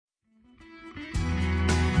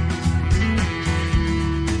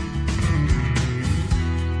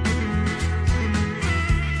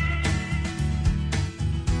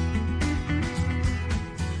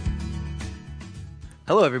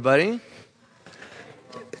Hello, everybody.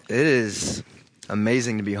 It is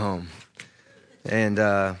amazing to be home. And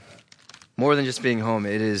more than just being home,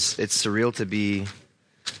 it's surreal to be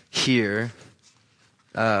here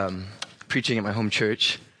preaching at my home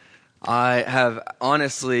church. I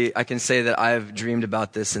can say that I've dreamed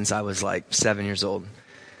about this since I was like 7 years old.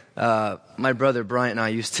 My brother Bryant and I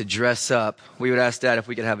used to dress up. We would ask Dad if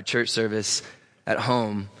we could have a church service at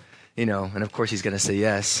home, and of course he's going to say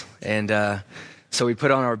yes. And so we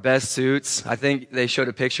put on our best suits. I think they showed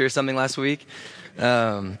a picture or something last week.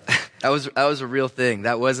 That was a real thing.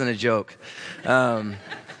 That wasn't a joke. We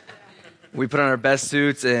put on our best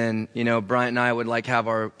suits, and Bryant and I would have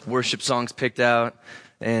our worship songs picked out,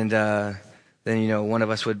 and then one of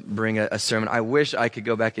us would bring a sermon. I wish I could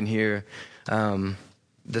go back and hear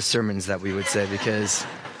the sermons that we would say, because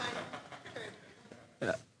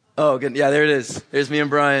oh good, yeah, there it is. There's me and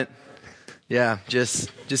Bryant. Yeah, just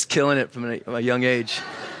killing it from a young age.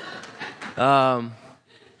 And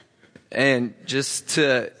just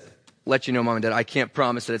to let you know, Mom and Dad, I can't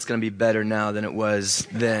promise that it's going to be better now than it was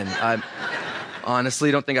then. I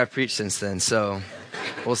honestly don't think I've preached since then, so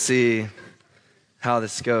we'll see how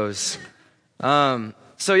this goes.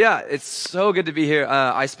 So yeah, it's so good to be here.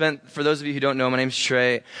 For those of you who don't know, my name's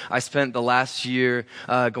Trey. I spent the last year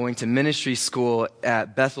going to ministry school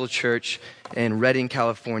at Bethel Church in Redding,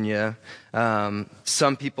 California.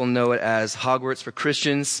 Some people know it as Hogwarts for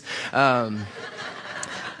Christians.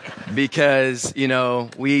 Because,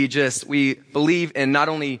 we believe in not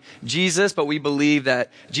only Jesus, but we believe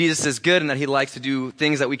that Jesus is good and that he likes to do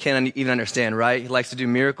things that we can't even understand, right? He likes to do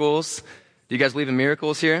miracles. Do you guys believe in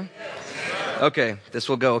miracles here? Okay, this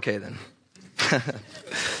will go okay then.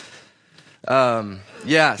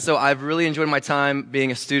 So I've really enjoyed my time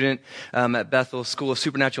being a student at Bethel School of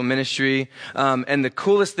Supernatural Ministry. And the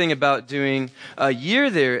coolest thing about doing a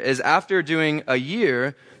year there is after doing a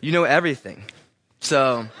year, you know everything.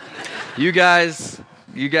 So you guys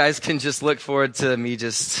can just look forward to me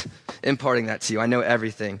just imparting that to you. I know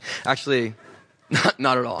everything. Actually,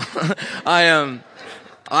 not at all.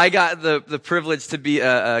 I got the privilege to be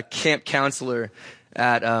a camp counselor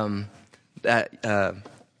at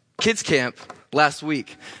kids camp last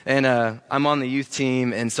week, and I'm on the youth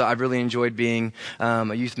team, and so I've really enjoyed being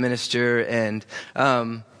a youth minister. And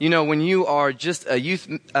when you are just a youth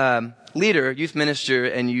leader, youth minister,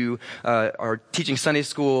 and you are teaching Sunday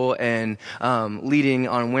school and leading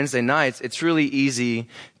on Wednesday nights, it's really easy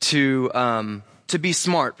to be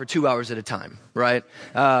smart for 2 hours at a time, right?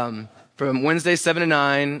 From Wednesday 7 to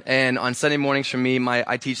 9, and on Sunday mornings for me,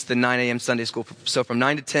 I teach the 9 a.m. Sunday school. So from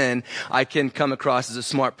 9 to 10, I can come across as a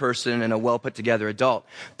smart person and a well put together adult.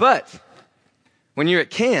 But when you're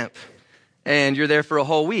at camp and you're there for a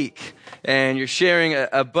whole week and you're sharing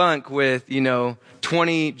a bunk with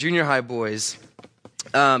 20 junior high boys,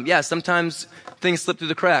 sometimes things slip through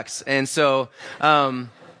the cracks. And so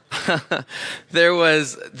there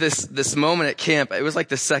was this moment at camp. It was like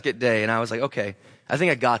the second day, and I was like, okay, I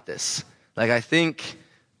think I got this. I think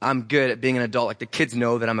I'm good at being an adult. The kids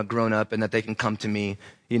know that I'm a grown up and that they can come to me,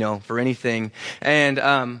 for anything. And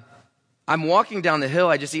I'm walking down the hill.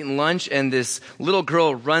 I just eaten lunch, and this little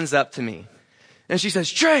girl runs up to me, and she says,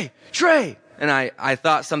 Trey. And I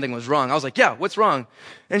thought something was wrong. I was like, yeah, what's wrong?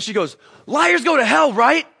 And she goes, liars go to hell,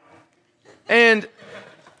 right? And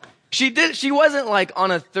she wasn't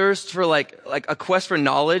on a thirst for like a quest for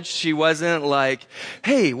knowledge. She wasn't like,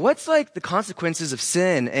 hey, what's the consequences of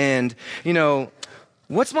sin? And,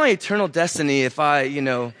 what's my eternal destiny if I,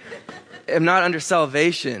 am not under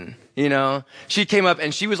salvation? She came up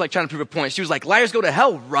and she was trying to prove a point. She was like, liars go to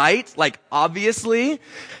hell, right? Obviously.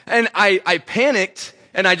 And I panicked.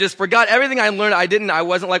 And I just forgot everything I learned. I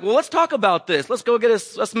wasn't like, well, let's talk about this. Let's go get a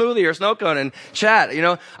smoothie or a snow cone and chat.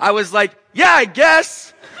 I was like, yeah, I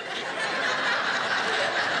guess.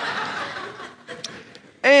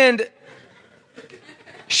 And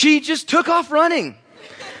she just took off running.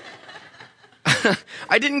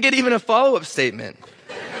 I didn't get even a follow-up statement.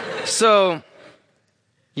 So,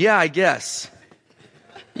 yeah, I guess.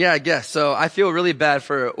 So I feel really bad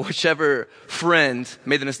for whichever friend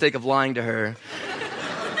made the mistake of lying to her.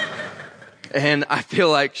 And I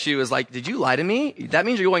feel like she was like, did you lie to me? That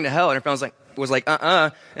means you're going to hell. And her friend was like,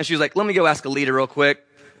 And she was like, let me go ask a leader real quick.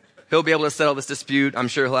 He'll be able to settle this dispute. I'm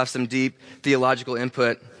sure he'll have some deep theological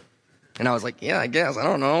input. And I was like, yeah, I guess. I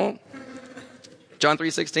don't know. John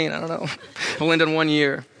 3:16, I don't know. We'll end in 1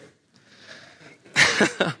 year.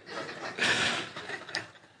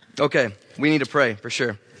 Okay, we need to pray for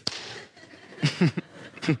sure.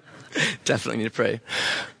 Definitely need to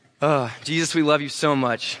pray. Jesus, we love you so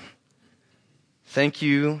much. Thank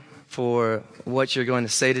you for what you're going to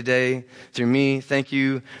say today through me. Thank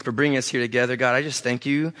you for bringing us here together. God, I just thank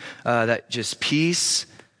you that just peace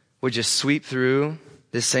would just sweep through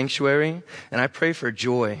this sanctuary. And I pray for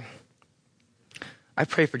joy. I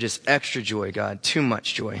pray for just extra joy, God, too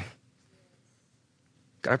much joy.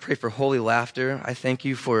 God, I pray for holy laughter. I thank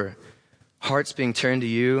you for hearts being turned to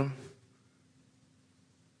you.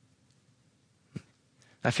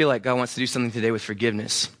 I feel like God wants to do something today with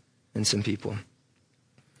forgiveness in some people.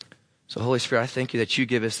 So Holy Spirit, I thank you that you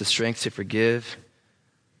give us the strength to forgive.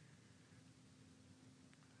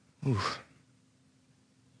 Ooh.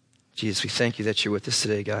 Jesus, we thank you that you're with us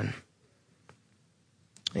today, God.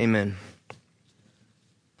 Amen.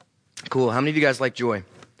 Cool. How many of you guys like joy?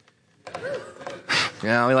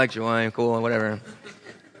 Yeah, we like joy. Cool, whatever.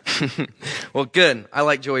 Well, good. I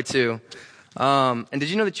like joy too. And did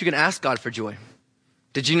you know that you can ask God for joy?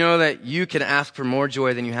 Did you know that you can ask for more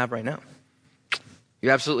joy than you have right now? You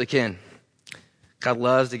absolutely can. God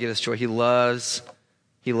loves to give us joy. He loves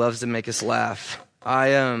to make us laugh.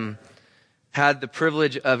 I had the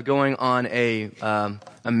privilege of going on a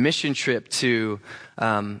mission trip to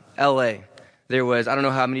L.A. There was, I don't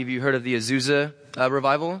know how many of you heard of the Azusa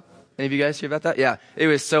revival. Any of you guys hear about that? Yeah, it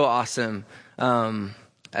was so awesome.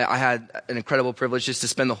 I had an incredible privilege just to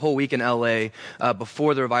spend the whole week in LA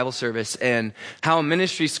before the revival service. And how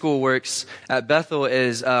ministry school works at Bethel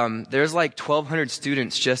is there's like 1,200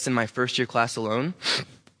 students just in my first year class alone.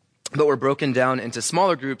 But we're broken down into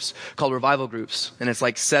smaller groups called revival groups. And it's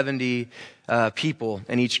like 70 people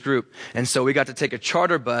in each group. And so we got to take a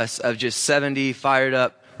charter bus of just 70 fired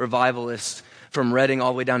up revivalists from Redding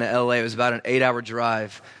all the way down to LA. It was about an 8-hour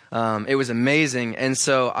drive. It was amazing. And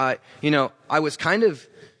so I was kind of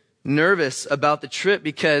nervous about the trip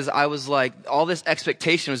because I was like, all this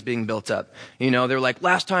expectation was being built up. They were like,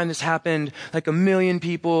 last time this happened, like 1 million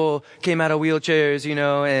people came out of wheelchairs,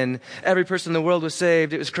 and every person in the world was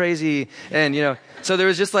saved. It was crazy. And, so there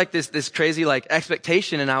was just like this crazy like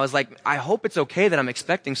expectation. And I was like, I hope it's okay that I'm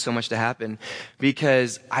expecting so much to happen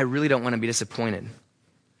because I really don't want to be disappointed.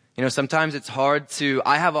 Sometimes it's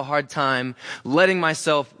I have a hard time letting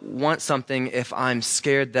myself want something if I'm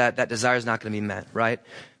scared that that desire is not going to be met, right?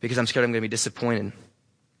 Because I'm scared I'm going to be disappointed.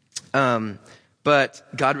 But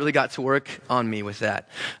God really got to work on me with that.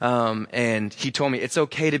 And he told me it's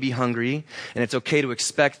okay to be hungry and it's okay to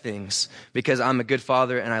expect things because I'm a good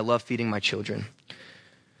father and I love feeding my children.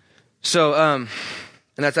 So, and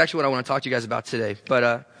that's actually what I want to talk to you guys about today.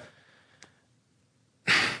 But,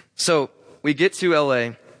 so we get to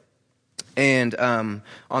LA. And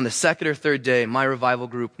on the second or third day, my revival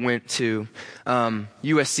group went to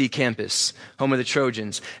USC campus, home of the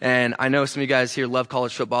Trojans. And I know some of you guys here love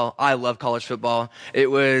college football. I love college football. It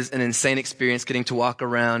was an insane experience getting to walk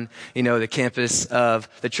around, the campus of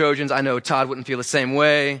the Trojans. I know Todd wouldn't feel the same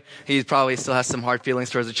way. He probably still has some hard feelings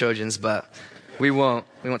towards the Trojans, but we won't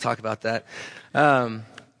talk about that.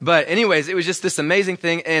 But anyways, it was just this amazing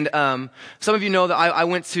thing. And some of you know that I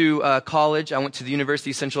went to college. I went to the University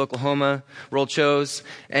of Central Oklahoma, Roll Chose.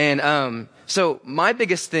 And so my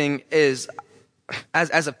biggest thing is,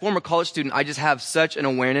 as a former college student, I just have such an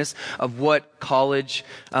awareness of what college,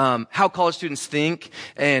 how college students think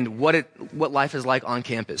and what life is like on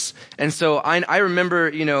campus. And so I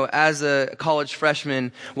remember, as a college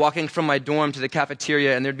freshman walking from my dorm to the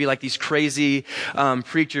cafeteria and there'd be like these crazy,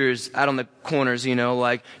 preachers out on the corners,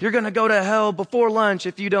 like, you're going to go to hell before lunch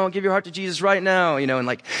if you don't give your heart to Jesus right now, and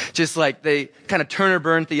like, just like they kind of turn or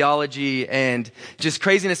burn theology and just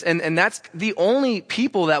craziness. And that's the only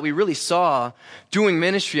people that we really saw doing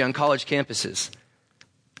ministry on college campuses.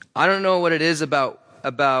 I don't know what it is about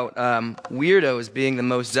weirdos being the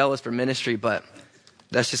most zealous for ministry, but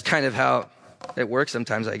that's just kind of how it works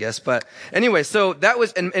sometimes, I guess. But anyway, so that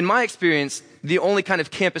was, in my experience, the only kind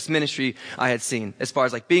of campus ministry I had seen as far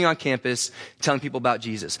as like being on campus, telling people about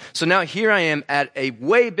Jesus. So now here I am at a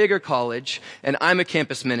way bigger college and I'm a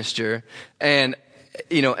campus minister and,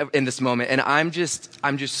 in this moment. And I'm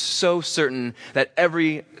just so certain that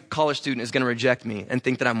every college student is going to reject me and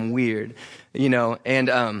think that I'm weird,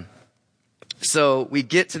 and, so we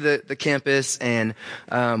get to the campus and,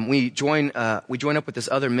 we join up with this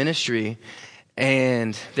other ministry.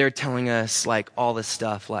 And they're telling us like all this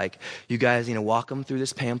stuff, like, you guys, walk them through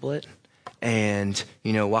this pamphlet and,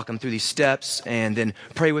 walk them through these steps and then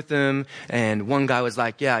pray with them. And one guy was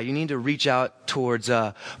like, yeah, you need to reach out towards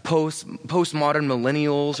postmodern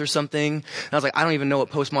millennials or something. And I was like, I don't even know what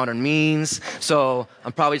postmodern means, so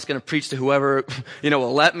I'm probably just going to preach to whoever,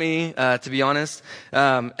 will let me, to be honest.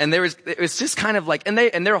 And it was just kind of like, and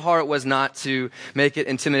their heart was not to make it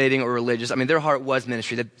intimidating or religious. I mean, their heart was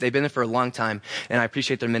ministry. They've been there for a long time, and I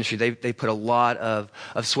appreciate their ministry. They put a lot of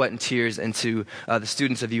sweat and tears into the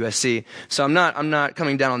students of USC. So I'm not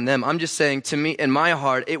coming down on them. I'm just saying, to me, in my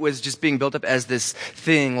heart, it was just being built up as this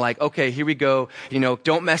thing, like, okay, here we go.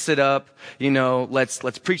 Don't mess it up.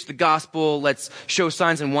 Let's preach the gospel. Let's show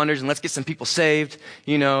signs and wonders, and let's get some people saved.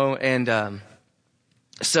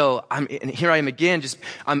 So here I am again.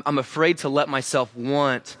 I'm afraid to let myself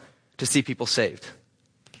want to see people saved.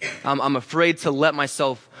 I'm afraid to let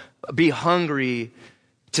myself be hungry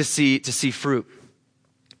to see fruit.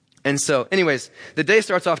 And so, anyways, the day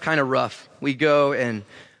starts off kind of rough. We go and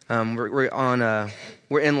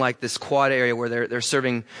we're in like this quad area where they're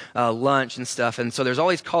serving lunch and stuff. And so there's all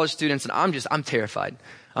these college students, and I'm terrified.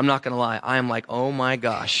 I'm not gonna lie. I am like, oh my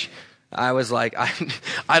gosh. I was like,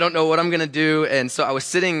 I don't know what I'm gonna do. And so I was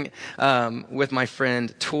sitting with my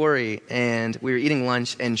friend Tori, and we were eating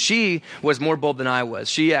lunch, and she was more bold than I was.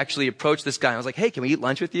 She actually approached this guy, and I was like, hey, can we eat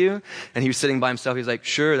lunch with you? And he was sitting by himself. He was like,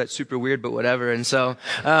 sure, that's super weird, but whatever. And so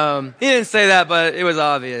he didn't say that, but it was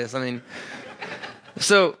obvious. I mean,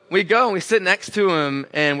 so we go and we sit next to him,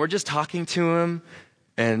 and we're just talking to him.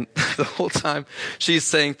 And the whole time she's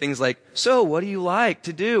saying things like, so what do you like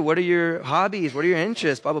to do? What are your hobbies? What are your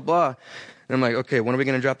interests? Blah, blah, blah. And I'm like, okay, when are we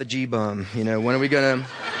going to drop the G-bomb? When are we going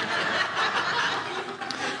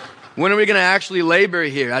to actually labor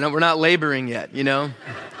here? We're not laboring yet,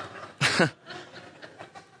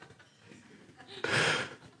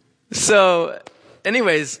 So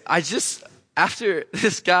anyways, after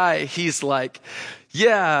this guy, he's like,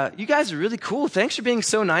 yeah, you guys are really cool. Thanks for being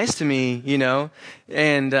so nice to me,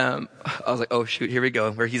 And I was like, oh, shoot, here we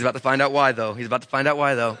go. Where he's about to find out why, though.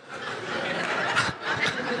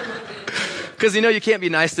 Because, you can't be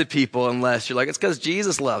nice to people unless you're like, it's because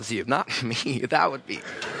Jesus loves you. Not me. That would be.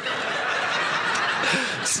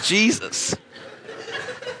 It's Jesus.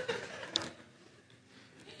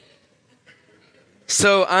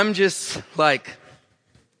 So I'm just like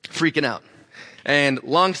freaking out. And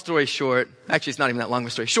long story short, actually it's not even that long of a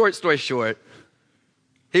story. Short story short,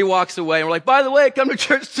 he walks away and we're like, by the way, come to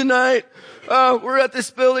church tonight. We're at this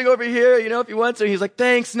building over here, if you want to. He's like,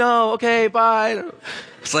 thanks, no, okay, bye.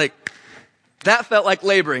 It's like, that felt like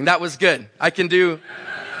laboring. That was good. I can do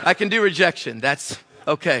rejection. That's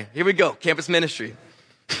okay. Here we go. Campus ministry.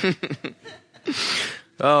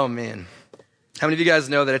 Oh man. How many of you guys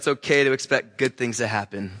know that it's okay to expect good things to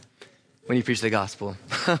happen when you preach the gospel?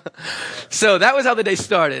 So that was how the day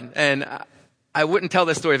started. And I wouldn't tell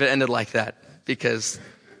this story if it ended like that, because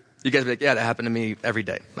you guys would be like, yeah, that happened to me every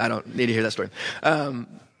day. I don't need to hear that story.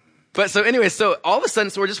 But so anyway, so all of a sudden,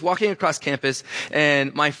 so we're just walking across campus,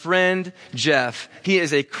 and my friend Jeff, he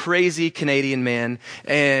is a crazy Canadian man,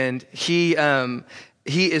 and he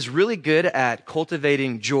is really good at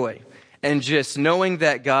cultivating joy. And just knowing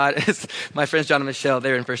that God is, my friends John and Michelle,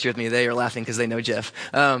 they're in first year with me. They are laughing because they know Jeff.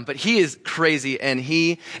 But he is crazy, and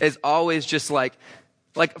he is always just like,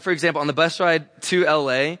 for example, on the bus ride to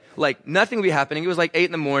LA, like nothing would be happening. It was like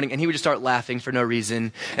 8 a.m, and he would just start laughing for no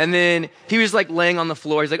reason. And then he was like laying on the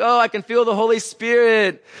floor. He's like, oh, I can feel the Holy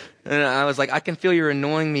Spirit. And I was like, I can feel you're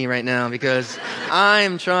annoying me right now because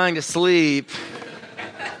I'm trying to sleep.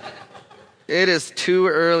 It is too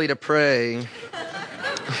early to pray.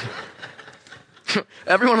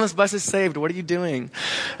 Everyone on this bus is saved. What are you doing?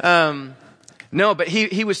 No, but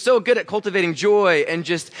he was so good at cultivating joy and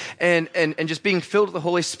just being filled with the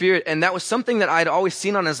Holy Spirit. And that was something that I'd always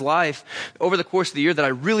seen on his life over the course of the year that I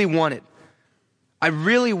really wanted. I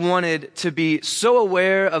really wanted to be so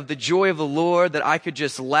aware of the joy of the Lord that I could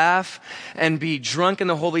just laugh and be drunk in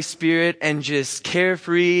the Holy Spirit and just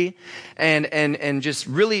carefree and just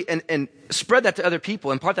really and spread that to other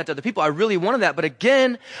people, impart that to other people. I really wanted that. But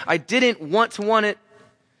again, I didn't want it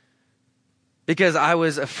because I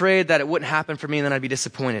was afraid that it wouldn't happen for me and then I'd be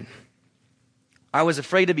disappointed. I was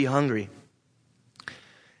afraid to be hungry.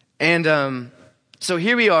 And so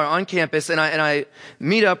here we are on campus, and I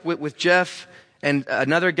meet up with Jeff and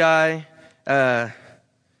another guy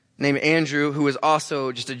named Andrew, who was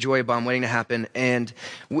also just a joy bomb waiting to happen. And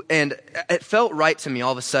it felt right to me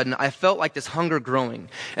all of a sudden. I felt like this hunger growing.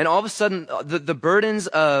 And all of a sudden, the burdens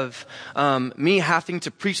of me having to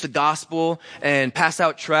preach the gospel and pass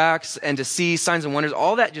out tracts and to see signs and wonders,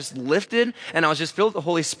 all that just lifted, and I was just filled with the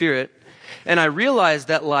Holy Spirit. And I realized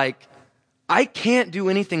that, like, I can't do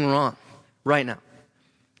anything wrong. right now.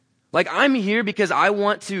 Like, I'm here because I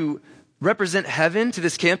want to represent heaven to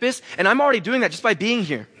this campus, and I'm already doing that just by being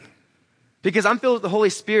here. Because I'm filled with the Holy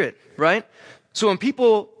Spirit, right? So when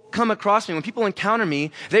people come across me, when people encounter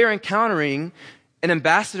me, they are encountering an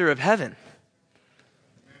ambassador of heaven.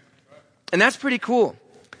 And that's pretty cool.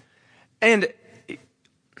 And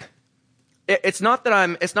it's not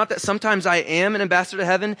that sometimes I am an ambassador to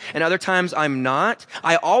heaven and other times I'm not.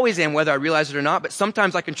 I always am, whether I realize it or not, but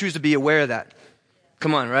sometimes I can choose to be aware of that.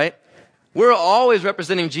 Come on, right? We're always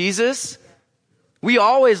representing Jesus. We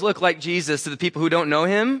always look like Jesus to the people who don't know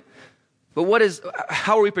him. But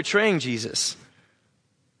how are we portraying Jesus?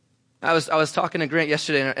 I was talking to Grant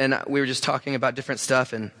yesterday and we were just talking about different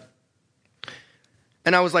stuff and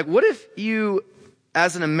I was like, what if you,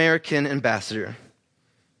 as an American ambassador,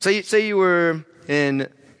 say you were in,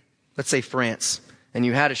 let's say, France, and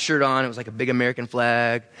you had a shirt on, it was like a big American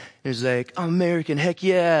flag, and it was like, I'm American, heck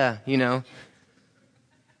yeah, you know?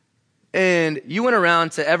 And you went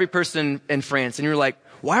around to every person in France, and you were like,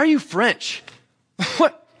 why are you French?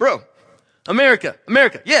 What? Bro, America,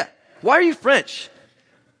 yeah. Why are you French?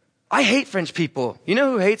 I hate French people. You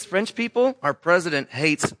know who hates French people? Our president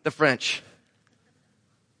hates the French.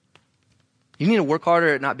 You need to work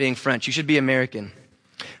harder at not being French. You should be American.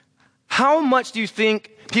 How much do you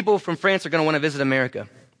think people from France are going to want to visit America?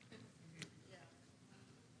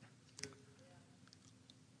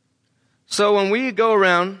 So when we go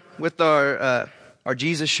around with our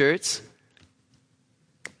Jesus shirts,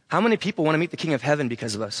 how many people want to meet the King of Heaven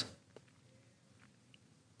because of us?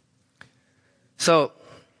 So,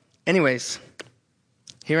 anyways,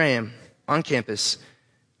 here I am on campus,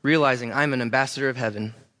 realizing I'm an ambassador of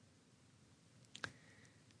heaven.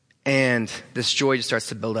 And this joy just starts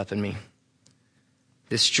to build up in me.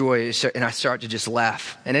 This joy, and I start to just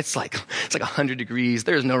laugh. And it's like 100 degrees.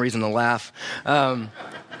 There's no reason to laugh.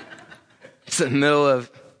 It's in the middle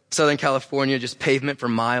of Southern California, just pavement for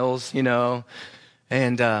miles, you know.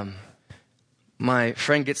 And my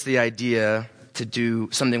friend gets the idea to do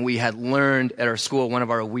something we had learned at our school, one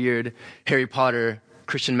of our weird Harry Potter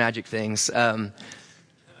Christian magic things. Not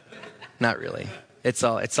really. It's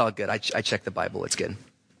all good. I checked the Bible. It's good.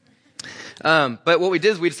 But what we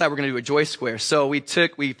did is we decided we're going to do a joy square. So we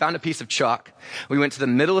found a piece of chalk. We went to the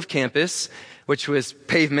middle of campus, which was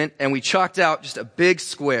pavement, and we chalked out just a big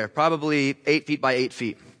square, probably 8 feet by 8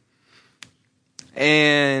 feet.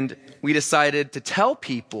 And we decided to tell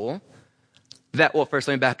people that, well, first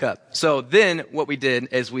let me back up. So then what we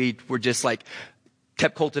did is we were just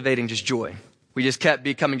kept cultivating just joy. We just kept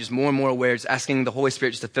becoming just more and more aware, just asking the Holy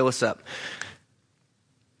Spirit just to fill us up.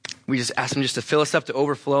 We just asked him just to fill us up to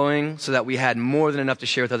overflowing so that we had more than enough to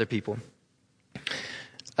share with other people.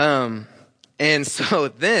 And so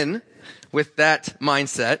then, with that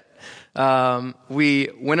mindset, we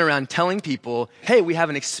went around telling people, hey, we have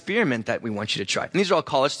an experiment that we want you to try. And these are all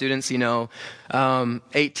college students, 18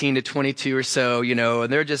 to 22 or so,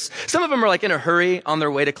 and they're just, some of them are in a hurry on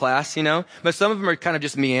their way to class, but some of them are kind of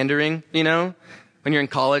just meandering, when you're in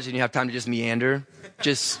college and you have time to just meander,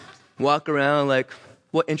 just walk around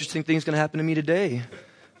what interesting thing's going to happen to me today?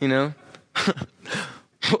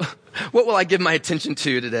 What will I give my attention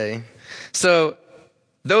to today? So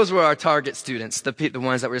those were our target students, the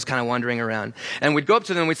ones that were just kind of wandering around. And we'd go up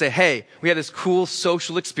to them and we'd say, hey, we have this cool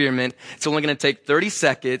social experiment. It's only going to take 30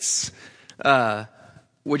 seconds.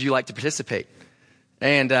 Would you like to participate?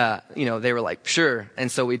 And, they were like, sure.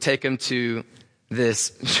 And so we'd take them to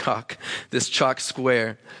this chalk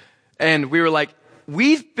square. And we were like,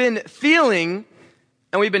 we've been feeling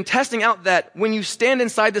and we've been testing out that when you stand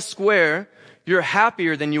inside the square, you're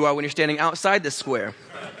happier than you are when you're standing outside the square.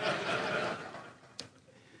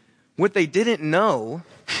 What they didn't know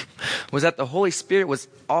was that the Holy Spirit was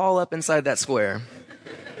all up inside that square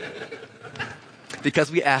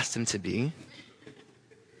because we asked him to be.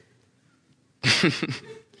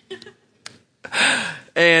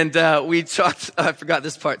 And we chalked, I forgot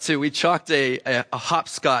this part too, we chalked a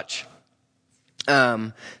hopscotch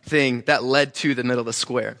thing that led to the middle of the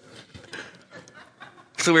square.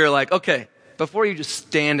 So we were like, okay, before you just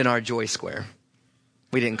stand in our joy square,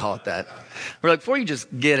 we didn't call it that. We're like, before you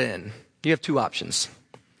just get in, you have two options.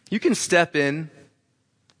 You can step in,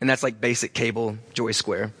 and that's basic cable joy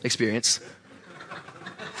square experience.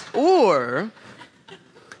 Or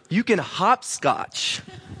you can hopscotch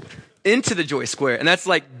into the joy square, and that's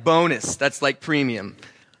bonus. That's premium.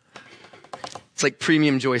 It's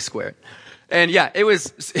premium joy square. And yeah, it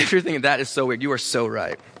was, if you're thinking that is so weird, you are so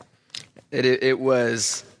right. It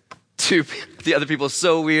was to the other people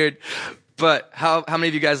so weird. But how many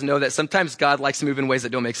of you guys know that sometimes God likes to move in ways that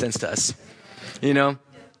don't make sense to us?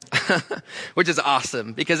 which is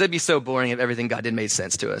awesome because it'd be so boring if everything God did made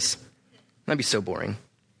sense to us. That'd be so boring.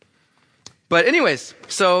 But anyways,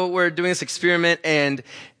 so we're doing this experiment, and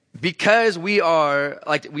because we are,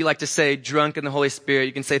 like we like to say, drunk in the Holy Spirit,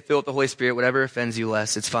 you can say filled with the Holy Spirit, whatever offends you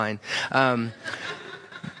less, it's fine.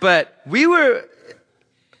 But we were,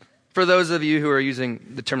 for those of you who are using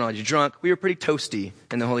the terminology drunk, we were pretty toasty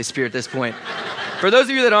in the Holy Spirit at this point. For those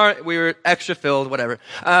of you that aren't, we were extra filled, whatever.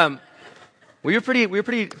 We were pretty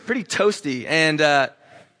toasty, and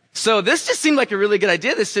so this just seemed like a really good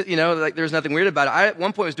idea. This, like there was nothing weird about it. I at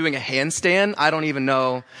one point was doing a handstand. I don't even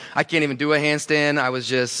know. I can't even do a handstand. I was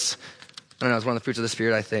just, I don't know. It was one of the fruits of the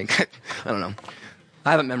Spirit, I think. I don't know.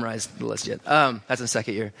 I haven't memorized the list yet. That's in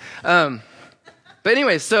second year. But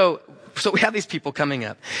anyway, so we have these people coming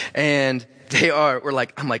up, and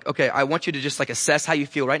I'm like, okay, I want you to just like assess how you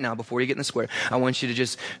feel right now before you get in the square. I want you to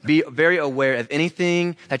just be very aware of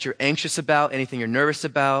anything that you're anxious about, anything you're nervous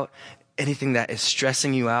about, anything that is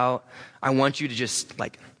stressing you out. I want you to just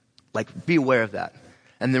like be aware of that.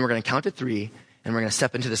 And then we're going to count to 3, and we're going to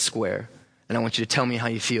step into the square. And I want you to tell me how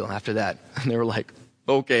you feel after that. And they were like,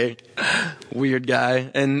 okay, weird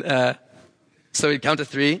guy. And so we'd count to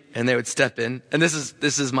 3, and they would step in. And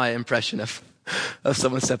this is my impression of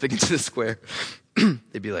someone stepping into the square.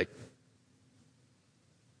 They'd be like,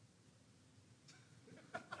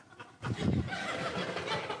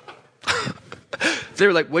 they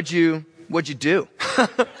were like, what'd you do?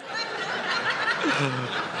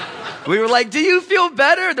 We were like, do you feel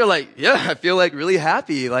better? They're like, yeah, I feel like really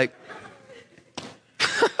happy. Like,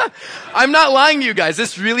 I'm not lying to you guys.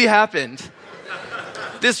 This really happened.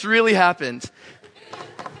 This really happened.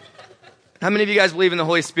 How many of you guys believe in the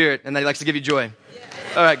Holy Spirit and that He likes to give you joy?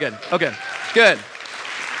 Yeah. All right, good. Okay, good.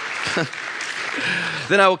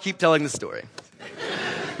 Then I will keep telling the story.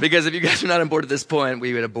 Because if you guys are not on board at this point,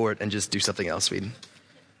 we would abort and just do something else.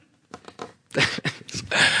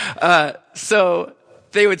 So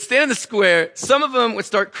they would stand in the square. Some of them would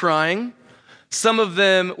start crying. Some of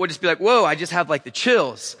them would just be like, whoa, I just have like the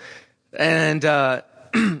chills. And that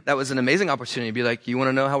was an amazing opportunity to be like, you want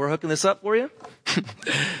to know how we're hooking this up for you?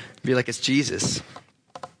 Be like, it's Jesus.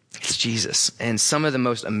 It's Jesus. And some of the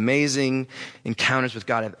most amazing encounters with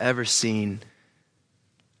God I've ever seen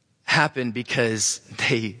happened because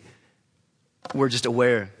they were just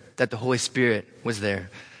aware that the Holy Spirit was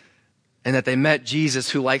there. And that they met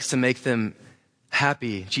Jesus, who likes to make them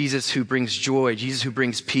happy. Jesus who brings joy. Jesus who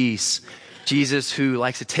brings peace. Jesus who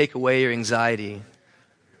likes to take away your anxiety.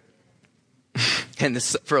 And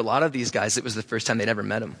this, for a lot of these guys, it was the first time they'd ever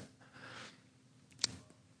met Him.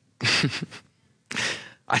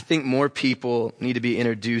 I think more people need to be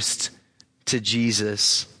introduced to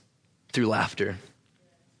Jesus through laughter.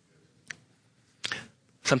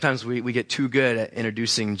 Sometimes we get too good at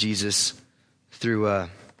introducing Jesus through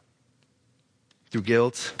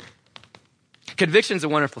guilt. Conviction's a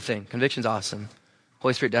wonderful thing. Conviction's awesome.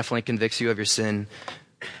 Holy Spirit definitely convicts you of your sin.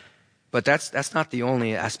 But that's not the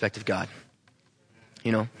only aspect of God.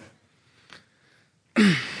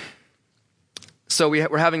 So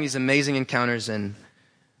we're having these amazing encounters, and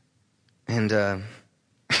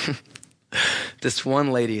this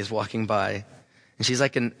one lady is walking by, and she's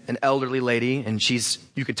like an elderly lady, and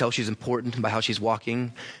you could tell she's important by how she's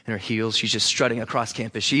walking in her heels. She's just strutting across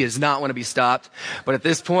campus. She does not want to be stopped. But at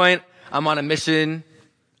this point, I'm on a mission.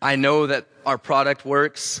 I know that our product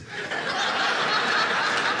works.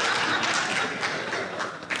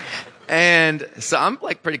 And so I'm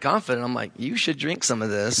like pretty confident. I'm like, you should drink some of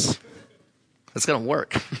this. It's going to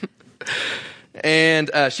work.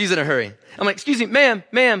 And she's in a hurry. I'm like, excuse me, ma'am.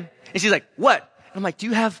 And she's like, what? And I'm like, do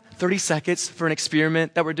you have 30 seconds for an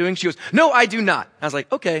experiment that we're doing? She goes, no, I do not. I was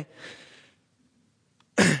like, okay.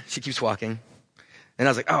 She keeps walking. And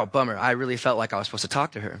I was like, oh, bummer. I really felt like I was supposed to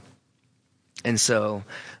talk to her. And so,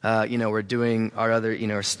 we're doing our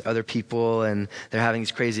other people, and they're having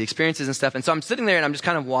these crazy experiences and stuff. And so I'm sitting there and I'm just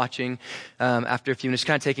kind of watching, after a few minutes,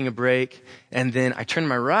 kind of taking a break. And then I turn to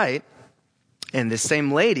my right, and this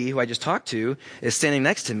same lady who I just talked to is standing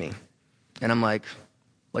next to me. And I'm like,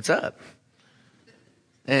 what's up?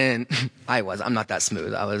 And I'm not that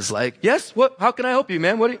smooth. I was like, yes, how can I help you,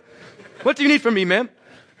 ma'am? What do you need from me, ma'am?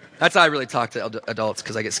 That's how I really talk to adults,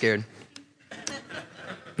 because I get scared.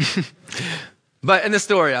 But in the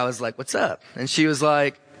story, I was like, what's up? And she was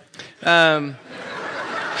like, hey,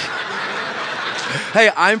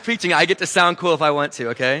 I'm preaching. I get to sound cool if I want to,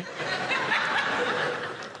 okay?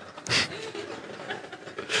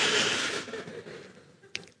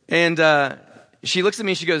 And she looks at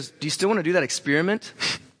me and she goes, do you still want to do that experiment?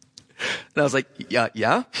 And I was like,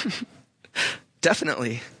 yeah,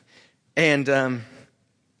 definitely. And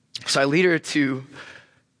so I lead her to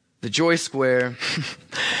the joy square,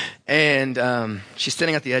 and she's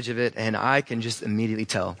standing at the edge of it, and I can just immediately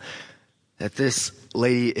tell that this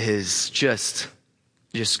lady is just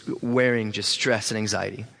wearing just stress and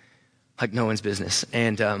anxiety like no one's business.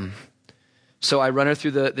 And so I run her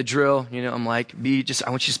through the drill. I'm like, I want you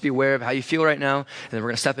to just be aware of how you feel right now, and then we're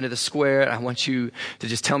going to step into the square, and I want you to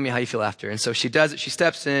just tell me how you feel after. And so she does it. She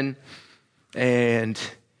steps in, and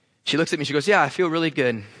she looks at me. She goes, yeah, I feel really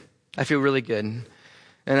good. I feel really good.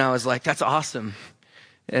 And I was like, that's awesome.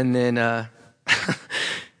 And then and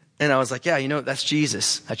I was like, yeah, that's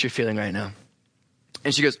Jesus that you're feeling right now.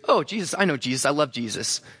 And she goes, oh, Jesus, I know Jesus. I love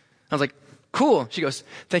Jesus. I was like, cool. She goes,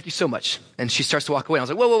 thank you so much. And she starts to walk away. I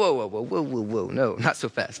was like, whoa, no, not so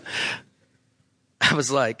fast. I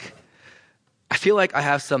was like, I feel like I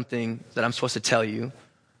have something that I'm supposed to tell you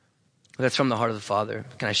that's from the heart of the Father.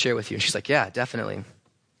 Can I share with you? And she's like, yeah, definitely.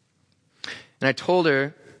 And I told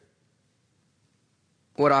her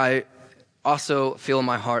what I also feel in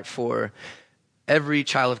my heart for every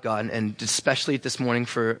child of God, and especially this morning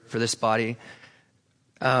for this body.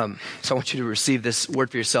 So I want you to receive this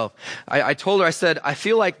word for yourself. I told her, I said, I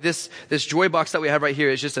feel like this joy box that we have right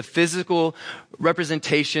here is just a physical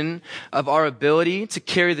representation of our ability to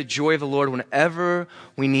carry the joy of the Lord whenever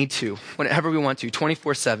we need to, whenever we want to,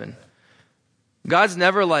 24/7. God's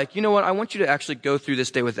never like, you know what, I want you to actually go through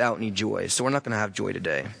this day without any joy, so we're not going to have joy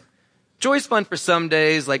today. Joy's fun for some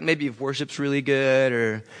days, like maybe if worship's really good,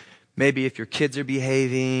 or maybe if your kids are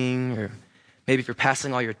behaving, or maybe if you're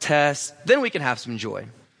passing all your tests, then we can have some joy.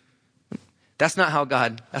 That's not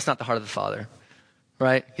the heart of the Father,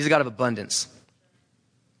 right? He's a God of abundance.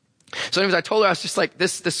 So anyways, I told her, I was just like,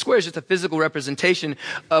 this square is just a physical representation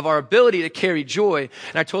of our ability to carry joy.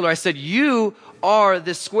 And I told her, I said, you are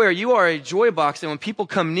this square. You are a joy box. And when people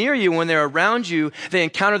come near you, when they're around you, they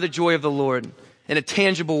encounter the joy of the Lord in a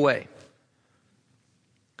tangible way.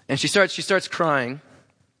 And she starts crying.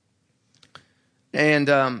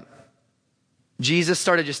 And Jesus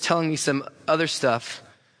started just telling me some other stuff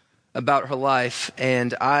about her life.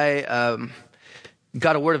 And I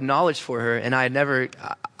got a word of knowledge for her. And I had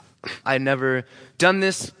never done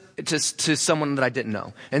this to someone that I didn't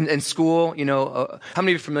know. And in school, how many of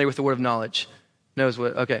you are familiar with the word of knowledge? Knows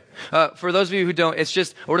what? Okay. For those of you who don't, it's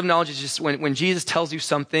just, a word of knowledge is just when Jesus tells you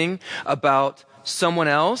something about someone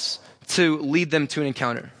else to lead them to an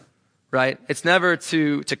encounter, right? It's never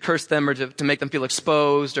to curse them or to make them feel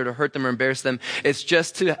exposed or to hurt them or embarrass them. It's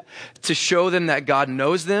just to show them that God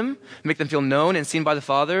knows them, make them feel known and seen by the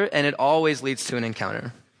Father, and it always leads to an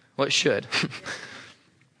encounter. Well, it should.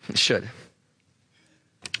 It should.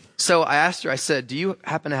 So I asked her, I said, do you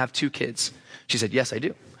happen to have 2 kids? She said, yes, I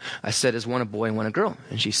do. I said, is one a boy and one a girl?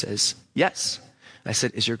 And she says, yes. I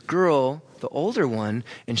said, is your girl the older one,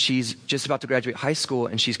 and she's just about to graduate high school,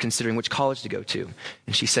 and she's considering which college to go to?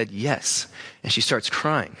 And she said, yes. And she starts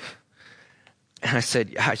crying. And I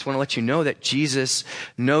said, I just want to let you know that Jesus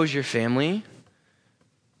knows your family.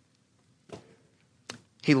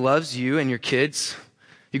 He loves you and your kids.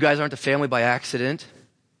 You guys aren't a family by accident.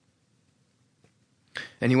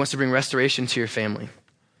 And he wants to bring restoration to your family.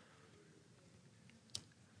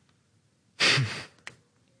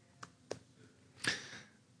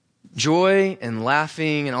 Joy and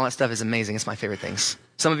laughing and all that stuff is amazing. It's my favorite things.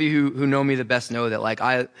 Some of you who know me the best know that like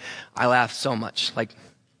I laugh so much, like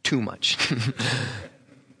too much.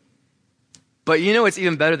 But it's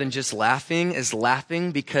even better than just laughing is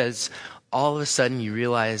laughing because all of a sudden you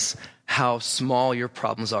realize how small your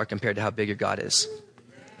problems are compared to how big your God is.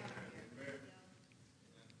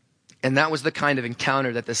 And that was the kind of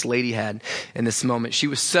encounter that this lady had in this moment. She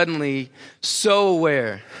was suddenly so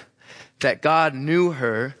aware that God knew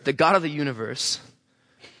her, the God of the universe,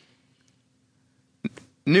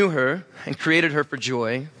 knew her and created her for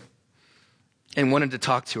joy and wanted to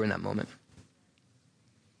talk to her in that moment.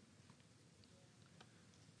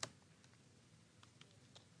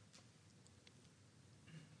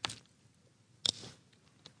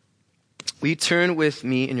 Will you turn with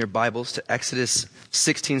me in your Bibles to Exodus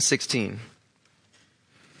 16:16?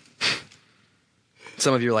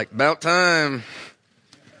 Some of you are like, about time.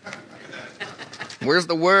 Where's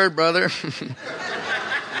the word, brother?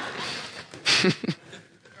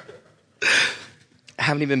 I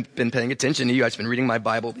haven't even been paying attention to you. I've just been reading my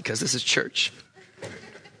Bible because this is church.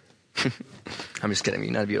 I'm just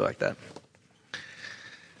kidding. None of you are like that.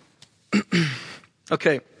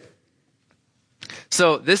 Okay.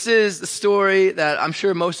 So this is the story that I'm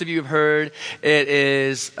sure most of you have heard. It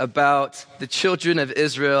is about the children of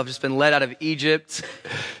Israel have just been led out of Egypt,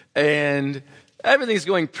 and everything's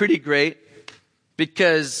going pretty great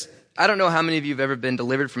because I don't know how many of you have ever been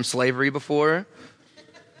delivered from slavery before,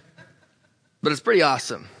 but it's pretty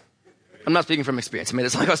awesome. I'm not speaking from experience. I mean,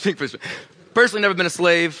 it's like I was speaking from experience. Personally, never been a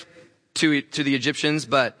slave to the Egyptians,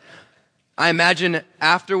 but I imagine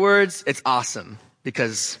afterwards it's awesome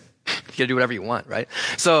because you get to do whatever you want, right?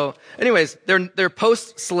 So anyways, they're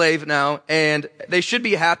post-slave now, and they should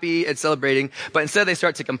be happy and celebrating, but instead they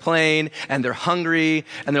start to complain, and they're hungry,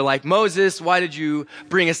 and they're like, Moses, why did you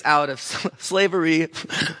bring us out of slavery?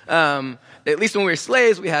 At least when we were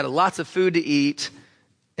slaves, we had lots of food to eat,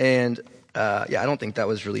 and I don't think that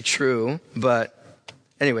was really true, but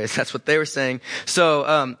anyways, that's what they were saying.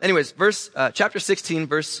 So anyways, chapter 16,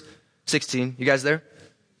 verse 16. You guys there?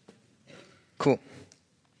 Cool.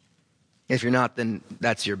 If you're not, then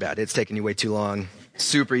that's your bad. It's taking you way too long.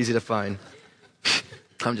 Super easy to find.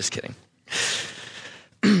 I'm just kidding.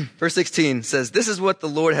 Verse 16 says, this is what the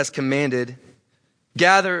Lord has commanded.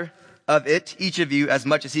 Gather of it, each of you, as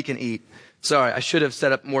much as he can eat. Sorry, I should have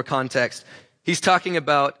set up more context. He's talking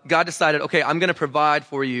about, God decided, okay, I'm going to provide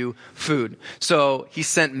for you food. So he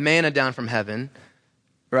sent manna down from heaven,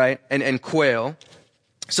 right? And quail.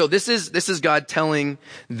 So this is God telling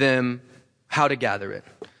them how to gather it.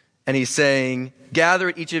 And he's saying,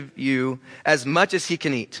 gather each of you as much as he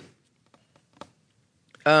can eat.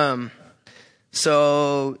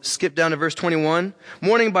 So skip down to verse 21.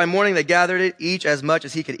 Morning by morning they gathered it, each as much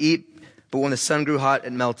as he could eat. But when the sun grew hot,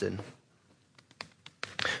 it melted.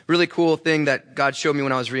 Really cool thing that God showed me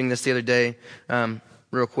when I was reading this the other day,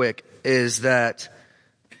 real quick, is that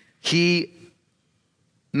he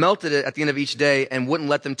melted it at the end of each day and wouldn't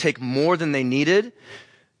let them take more than they needed,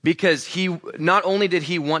 because he not only did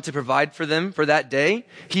he want to provide for them for that day,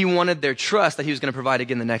 he wanted their trust that he was going to provide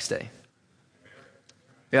again the next day.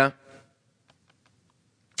 Yeah?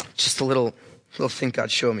 Just a little thing God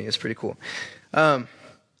showed me. It's pretty cool. But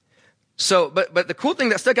the cool thing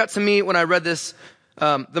that stuck out to me when I read this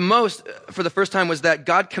the most for the first time was that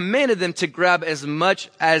God commanded them to grab as much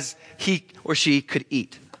as he or she could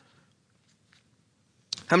eat.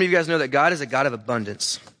 How many of you guys know that God is a God of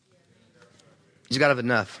abundance? He's a God of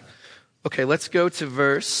enough. Okay, let's go to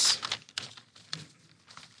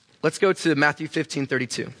Matthew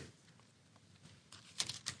 15:32.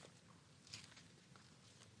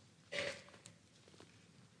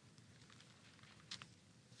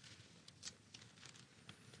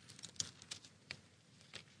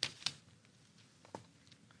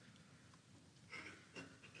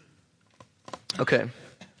 Okay.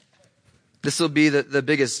 This will be the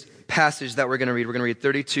biggest passage that we're going to read. We're going to read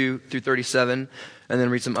 32 through 37, and then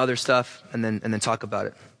read some other stuff, and then talk about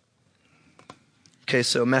it. Okay,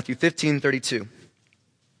 so Matthew 15:32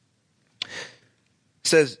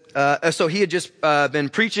 says, so he had just been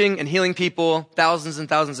preaching and healing people, thousands and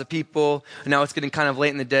thousands of people, and now it's getting kind of late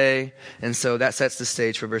in the day, and so that sets the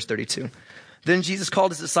stage for verse 32. Then Jesus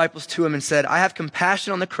called his disciples to him and said, I have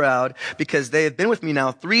compassion on the crowd because they have been with me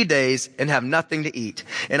now 3 days and have nothing to eat.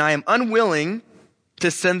 And I am unwilling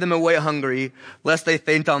to send them away hungry, lest they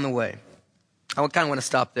faint on the way. I kind of want to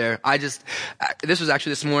stop there. This was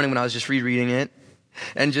actually this morning when I was just rereading it.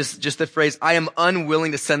 And just the phrase, I am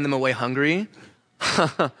unwilling to send them away hungry.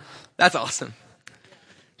 That's awesome.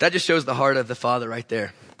 That just shows the heart of the Father right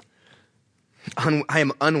there. I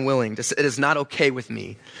am unwilling. It is not okay with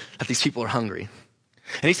me that these people are hungry.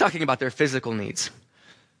 And he's talking about their physical needs.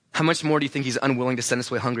 How much more do you think he's unwilling to send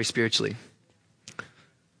us away hungry spiritually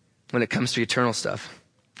when it comes to eternal stuff?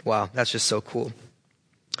 Wow, that's just so cool.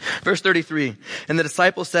 Verse 33, and the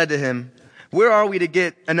disciples said to him, where are we to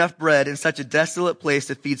get enough bread in such a desolate place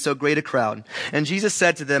to feed so great a crowd? And Jesus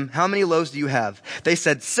said to them, how many loaves do you have? They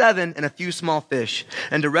said, 7 and a few small fish.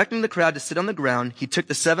 And directing the crowd to sit on the ground, he took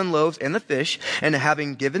the 7 loaves and the fish, and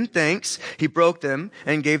having given thanks, he broke them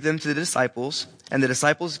and gave them to the disciples. And the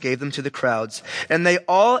disciples gave them to the crowds. And they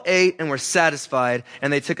all ate and were satisfied,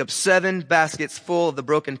 and they took up 7 baskets full of the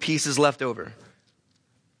broken pieces left over.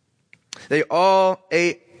 They all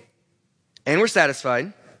ate and were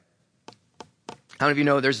satisfied. How many of you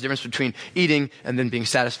know there's a difference between eating and then being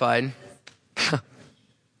satisfied?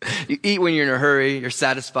 You eat when you're in a hurry. You're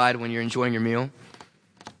satisfied when you're enjoying your meal.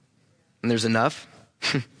 And there's enough.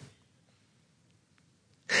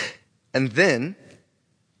 And then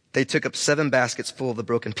they took up 7 baskets full of the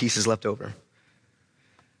broken pieces left over.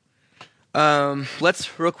 Let's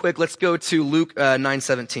go to Luke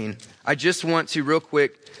 9:17. I just want to real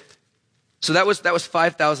quick. So that was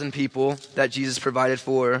 5,000 people that Jesus provided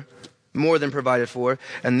for. More than provided for.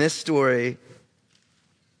 And this story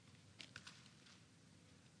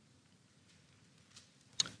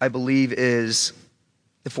I believe is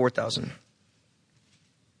the 4,000.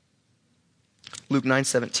 Luke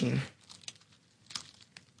 9:17.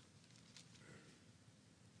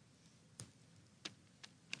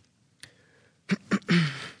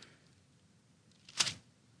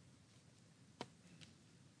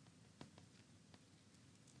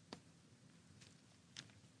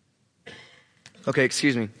 Okay,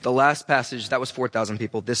 excuse me. The last passage, that was 4,000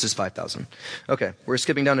 people. This is 5,000. Okay, we're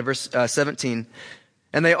skipping down to verse 17.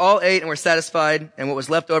 And they all ate and were satisfied, and what was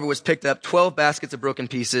left over was picked up, 12 baskets of broken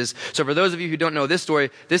pieces. So for those of you who don't know this story,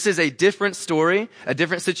 this is a different story, a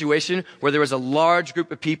different situation where there was a large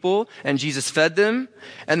group of people and Jesus fed them.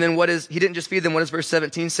 And then he didn't just feed them, what does verse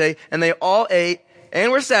 17 say? And they all ate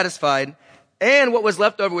and were satisfied, and what was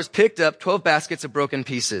left over was picked up, 12 baskets of broken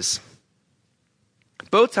pieces.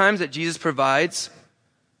 Both times that Jesus provides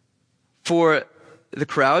for the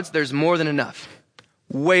crowds, there's more than enough.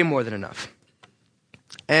 Way more than enough.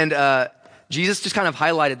 And Jesus just kind of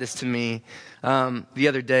highlighted this to me the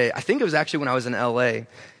other day. I think it was actually when I was in LA.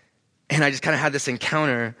 And I just kind of had this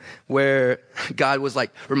encounter where God was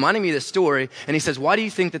like reminding me of this story. And he says, why do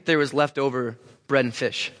you think that there was leftover bread and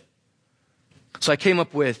fish? So I came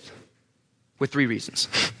up with 3 reasons.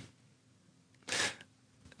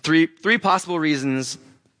 Three possible reasons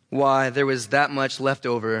why there was that much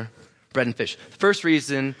leftover bread and fish. The first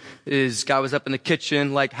reason is God was up in the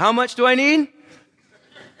kitchen like, how much do I need?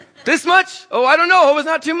 This much? Oh, I don't know. It was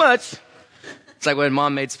not too much. It's like when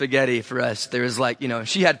mom made spaghetti for us. There was like,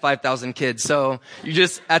 she had 5,000 kids. So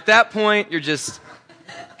at that point, you're just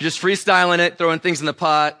freestyling it, throwing things in the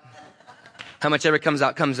pot. How much ever comes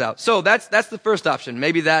out, comes out. So that's the first option.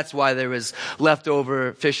 Maybe that's why there was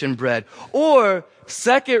leftover fish and bread. Or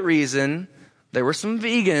second reason, there were some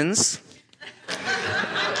vegans.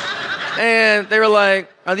 And they were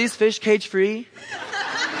like, are these fish cage free?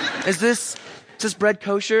 Is this bread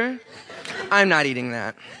kosher? I'm not eating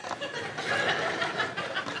that.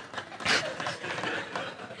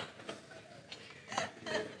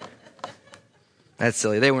 That's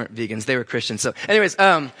silly. They weren't vegans. They were Christians. So anyways,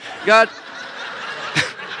 God...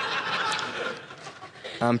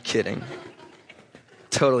 I'm kidding.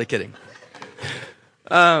 Totally kidding.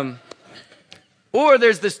 Or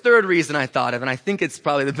there's this third reason I thought of, and I think it's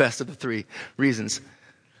probably the best of the 3 reasons.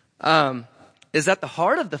 Is that the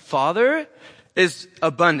heart of the Father is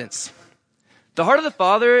abundance. The heart of the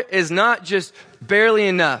Father is not just barely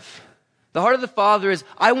enough. The heart of the Father is,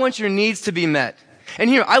 I want your needs to be met.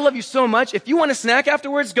 And here, I love you so much. If you want a snack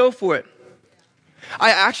afterwards, go for it.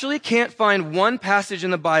 I actually can't find one passage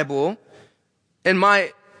in the Bible in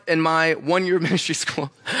my 1-year ministry school.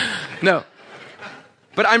 No.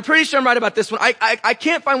 But I'm pretty sure I'm right about this one. I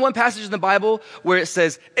can't find one passage in the Bible where it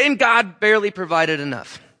says, and God barely provided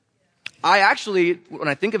enough. I actually, when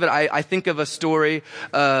I think of it, I think of a story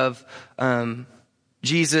of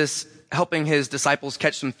Jesus helping his disciples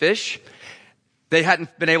catch some fish. They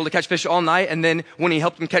hadn't been able to catch fish all night, and then when he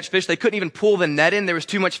helped them catch fish, they couldn't even pull the net in. There was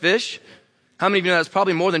too much fish. How many of you know that's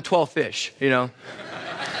probably more than 12 fish,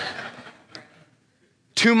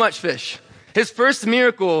 Too much fish. His first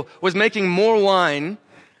miracle was making more wine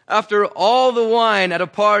after all the wine at a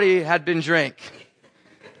party had been drank.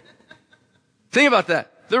 Think about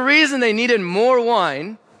that. The reason they needed more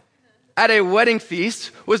wine at a wedding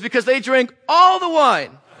feast was because they drank all the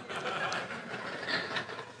wine.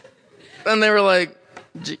 And they were like,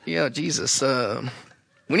 Jesus,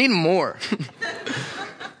 we need more.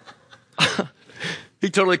 He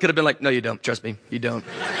totally could have been like, no, you don't. Trust me. You don't.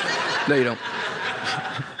 No, you don't.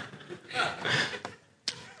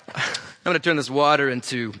 I'm going to turn this water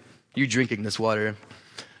into you drinking this water.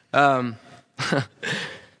 And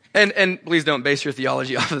please don't base your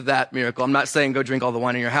theology off of that miracle. I'm not saying go drink all the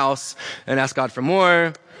wine in your house and ask God for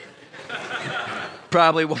more.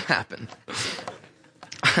 Probably won't happen.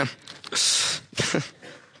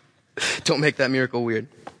 Don't make that miracle weird.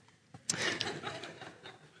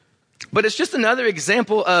 But it's just another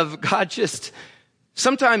example of God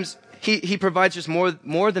sometimes he provides just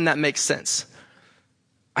more than that makes sense.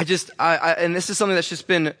 And this is something that's just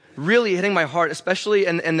been really hitting my heart, especially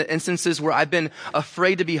in the instances where I've been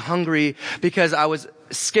afraid to be hungry because I was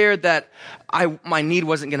scared that my need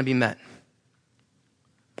wasn't going to be met.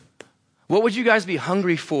 What would you guys be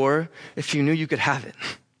hungry for if you knew you could have it?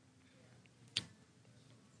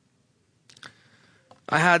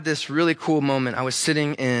 I had this really cool moment. I was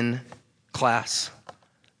sitting in class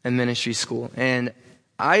in ministry school, and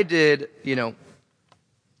I did,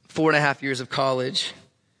 4.5 years of college.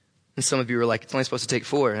 And some of you were like, it's only supposed to take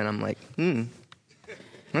 4. And I'm like, I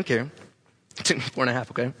don't care. It took me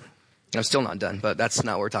 4.5, okay? I'm still not done, but that's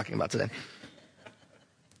not what we're talking about today.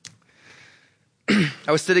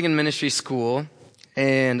 I was sitting in ministry school,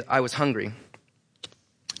 and I was hungry.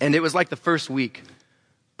 And it was like the first week.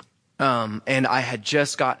 And I had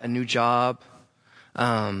just got a new job.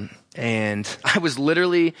 And I was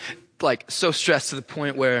literally so stressed to the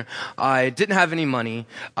point where I didn't have any money.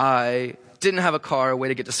 I didn't have a car, a way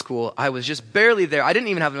to get to school. I was just barely there. I didn't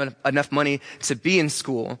even have enough money to be in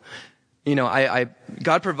school.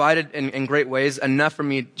 God provided in great ways, enough for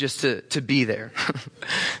me just to be there.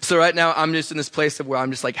 So right now I'm just in this place of where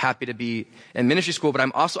I'm just like happy to be in ministry school, but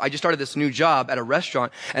I just started this new job at a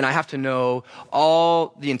restaurant, and I have to know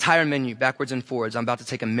the entire menu backwards and forwards. I'm about to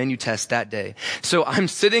take a menu test that day. So I'm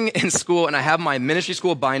sitting in school and I have my ministry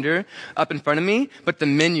school binder up in front of me, but the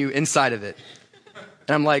menu inside of it.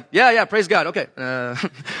 And I'm like, yeah, praise God. Okay.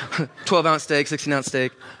 12-ounce steak, 16-ounce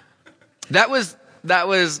steak. That was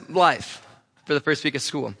life for the first week of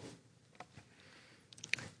school.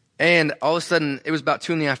 And all of a sudden, it was about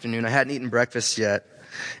 2 p.m. I hadn't eaten breakfast yet.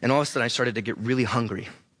 And all of a sudden, I started to get really hungry.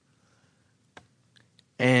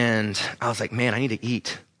 And I was like, man, I need to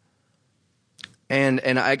eat.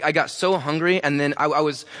 And I got so hungry, and then I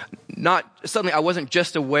wasn't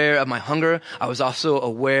just aware of my hunger, I was also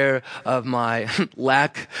aware of my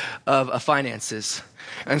lack of finances.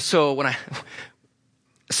 And so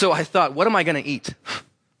I thought, what am I going to eat?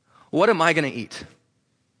 What am I going to eat?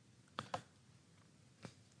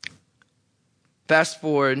 Fast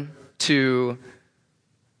forward to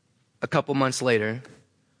a couple months later.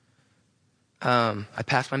 I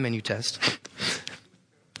passed my menu test.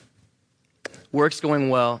 Work's going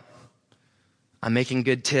well. I'm making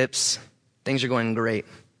good tips. Things are going great.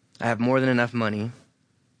 I have more than enough money.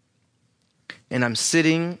 And I'm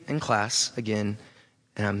sitting in class again,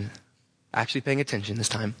 and I'm actually paying attention this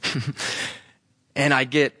time. And I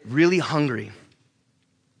get really hungry.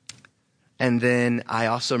 And then I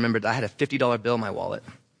also remembered I had a $50 bill in my wallet.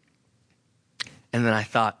 And then I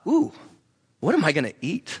thought, ooh, what am I going to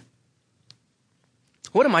eat?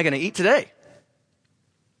 What am I going to eat today?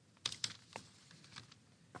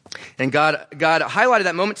 And God highlighted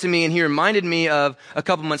that moment to me, and he reminded me of a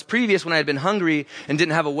couple months previous when I had been hungry and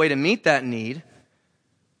didn't have a way to meet that need.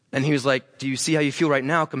 And he was like, do you see how you feel right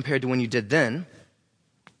now compared to when you did then?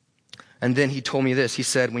 And then he told me this. He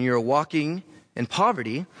said, when you're walking in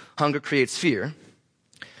poverty, hunger creates fear.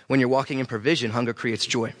 When you're walking in provision, hunger creates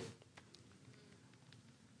joy.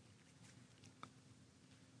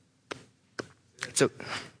 So,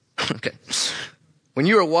 okay. When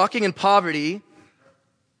you are walking in poverty,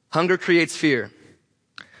 hunger creates fear.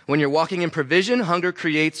 When you're walking in provision, hunger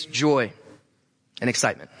creates joy and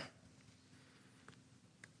excitement.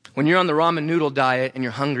 When you're on the ramen noodle diet and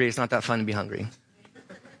you're hungry, it's not that fun to be hungry.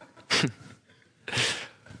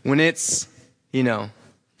 When it's, the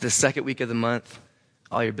second week of the month,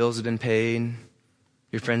 all your bills have been paid,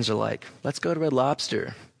 your friends are like, let's go to Red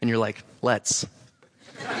Lobster. And you're like, let's.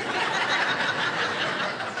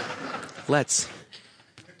 Let's.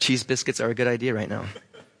 Cheese biscuits are a good idea right now.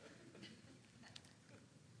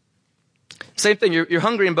 Same thing, you're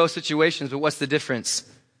hungry in both situations, but what's the difference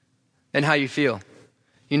in how you feel?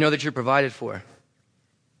 You know that you're provided for.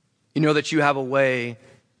 You know that you have a way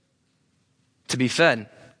to be fed.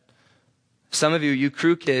 Some of you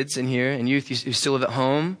crew kids in here and youth, you still live at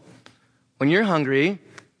home. When you're hungry,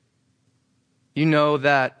 you know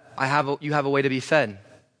that you have a way to be fed.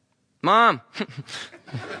 Mom!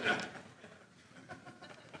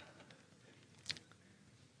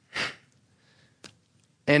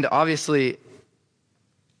 And obviously,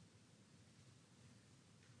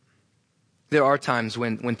 there are times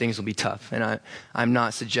when things will be tough. And I'm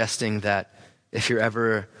not suggesting that if you're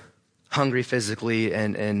ever hungry physically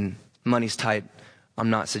and money's tight, I'm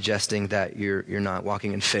not suggesting that you're not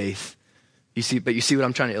walking in faith. But you see what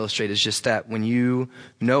I'm trying to illustrate is just that when you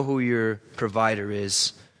know who your provider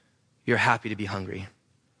is, you're happy to be hungry.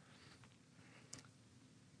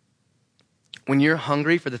 When you're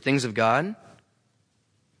hungry for the things of God,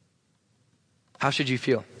 how should you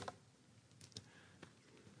feel?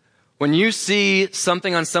 When you see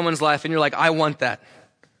something on someone's life and you're like, I want that.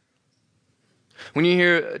 When you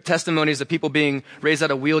hear testimonies of people being raised out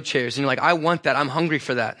of wheelchairs and you're like, I want that. I'm hungry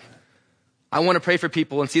for that. I want to pray for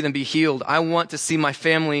people and see them be healed. I want to see my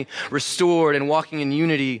family restored and walking in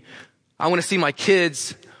unity. I want to see my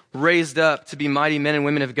kids raised up to be mighty men and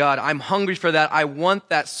women of God. I'm hungry for that. I want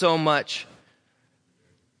that so much.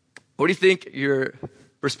 What do you think your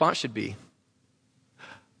response should be?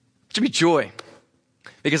 It should be joy.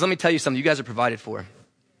 Because let me tell you something, you guys are provided for.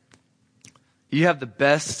 You have the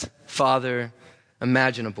best father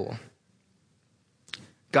imaginable.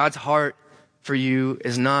 God's heart for you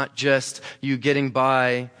is not just you getting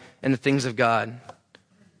by in the things of God.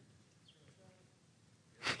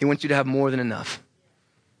 He wants you to have more than enough.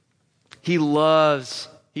 He loves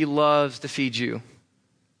to feed you.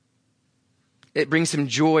 It brings him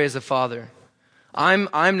joy as a father.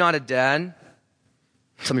 I'm not a dad.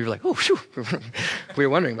 Some of you are like, oh, phew. We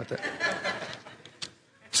were wondering about that.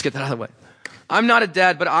 Just get that out of the way. I'm not a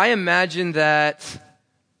dad, but I imagine that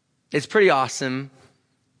it's pretty awesome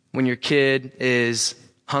when your kid is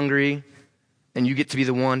hungry and you get to be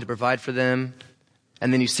the one to provide for them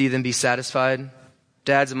and then you see them be satisfied?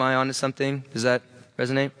 Dads, am I onto something? Does that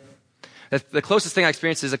resonate? The closest thing I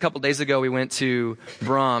experienced is a couple days ago we went to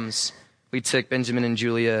Brahms. We took Benjamin and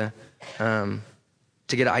Julia to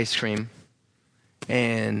get ice cream.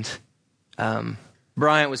 And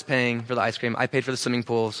Bryant was paying for the ice cream. I paid for the swimming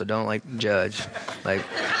pool, so don't judge.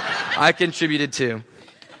 I contributed too.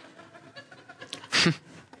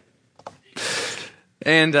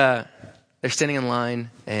 And they're standing in line,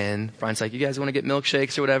 and Brian's like, you guys want to get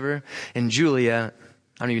milkshakes or whatever? And Julia,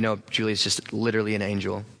 I don't even know if Julia's just literally an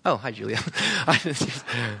angel. Oh, hi, Julia.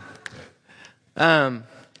 And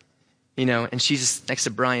she's just next to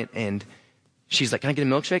Bryant, and she's like, can I get a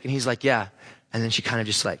milkshake? And he's like, yeah. And then she kind of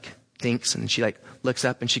just thinks, and she looks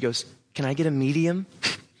up, and she goes, can I get a medium?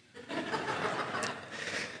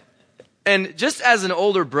 And just as an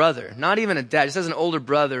older brother, not even a dad, just as an older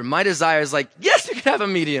brother, my desire is yes, you can have a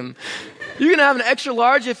medium. You can have an extra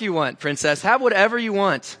large if you want, princess. Have whatever you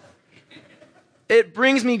want. It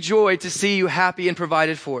brings me joy to see you happy and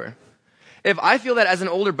provided for. If I feel that as an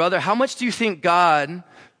older brother, how much do you think God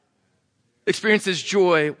experiences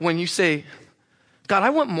joy when you say, God,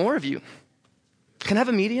 I want more of you. Can I have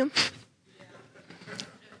a medium?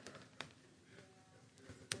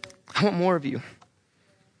 I want more of you.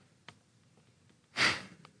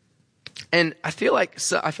 And I feel like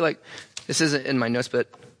this isn't in my notes, but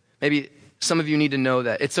maybe some of you need to know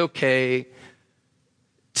that it's okay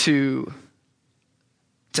to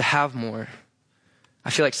have more.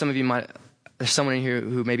 I feel like some of you there's someone in here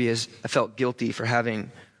who maybe has felt guilty for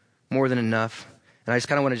having more than enough. And I just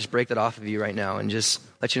kind of want to just break that off of you right now and just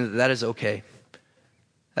let you know that is okay.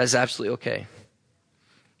 That is absolutely okay.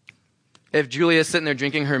 If Julia is sitting there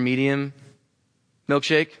drinking her medium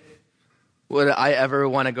milkshake, would I ever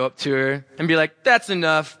want to go up to her and be like, that's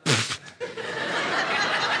enough.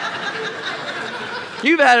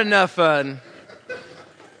 You've had enough fun.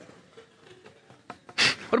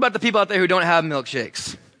 What about the people out there who don't have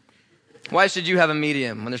milkshakes? Why should you have a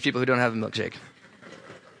medium when there's people who don't have a milkshake?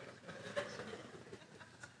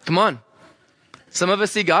 Come on. Some of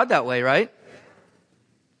us see God that way, right?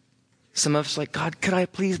 Some of us God, could I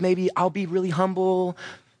please, maybe I'll be really humble.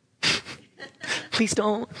 Please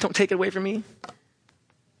don't take it away from me.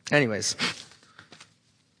 Anyways.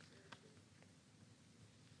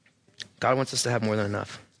 God wants us to have more than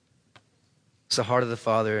enough. It's the heart of the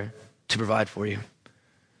Father to provide for you.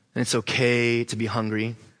 And it's okay to be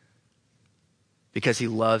hungry because he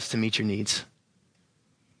loves to meet your needs.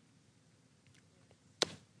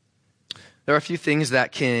 There are a few things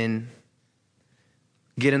that can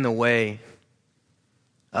get in the way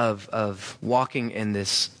of walking in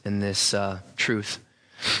this truth.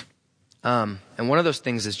 And one of those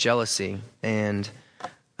things is jealousy. And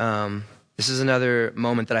this is another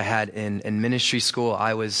moment that I had in ministry school.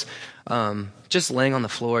 I was just laying on the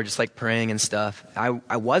floor, just praying and stuff.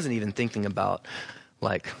 I wasn't even thinking about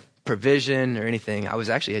provision or anything. I was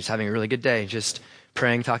actually just having a really good day, just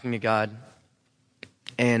praying, talking to God.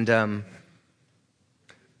 And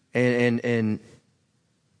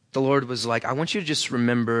the Lord was like, I want you to just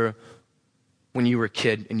remember when you were a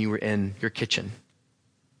kid and you were in your kitchen.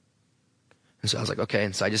 And so I was like, okay.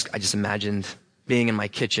 And so I just imagined being in my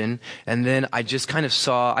kitchen. And then I just kind of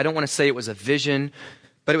saw, I don't want to say it was a vision,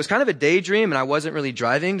 but it was kind of a daydream and I wasn't really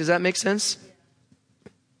driving. Does that make sense?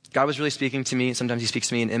 God was really speaking to me. Sometimes he speaks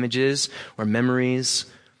to me in images or memories.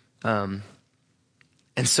 And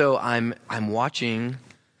so I'm watching,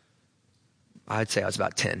 I'd say I was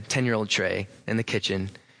about 10-year-old Trey in the kitchen.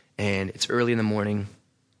 And it's early in the morning,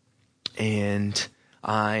 and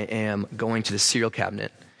I am going to the cereal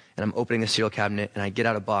cabinet, and I'm opening the cereal cabinet, and I get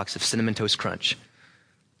out a box of Cinnamon Toast Crunch.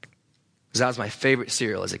 Because that was my favorite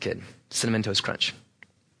cereal as a kid, Cinnamon Toast Crunch.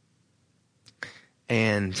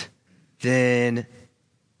 And then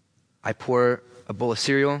I pour a bowl of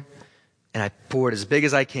cereal, and I pour it as big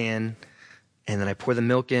as I can, and then I pour the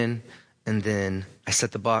milk in, and then I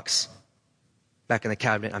set the box back in the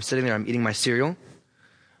cabinet. I'm sitting there, I'm eating my cereal.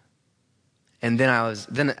 And then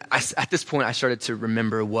at this point, I started to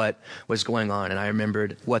remember what was going on. And I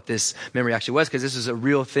remembered what this memory actually was, because this is a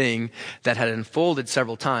real thing that had unfolded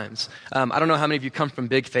several times. I don't know how many of you come from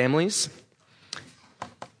big families,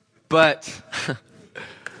 but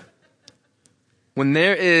when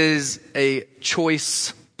there is a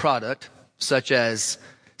choice product, such as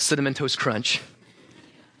Cinnamon Toast Crunch,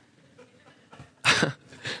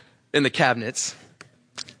 in the cabinets,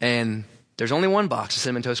 and there's only one box of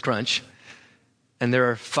Cinnamon Toast Crunch, and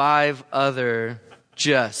there are 5 other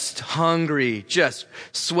just hungry, just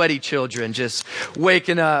sweaty children, just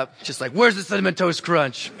waking up, just like, where's the Cinnamon Toast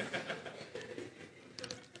Crunch?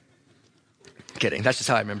 Kidding. That's just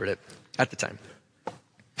how I remembered it at the time.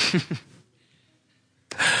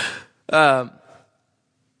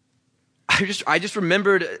 I just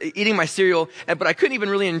remembered eating my cereal, but I couldn't even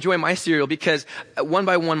really enjoy my cereal because one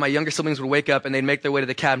by one, my younger siblings would wake up and they'd make their way to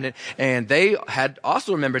the cabinet, and they had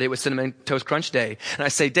also remembered it was Cinnamon Toast Crunch Day. And I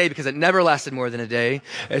say day because it never lasted more than a day.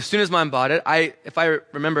 As soon as Mom bought it, if I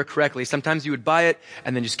remember correctly, sometimes you would buy it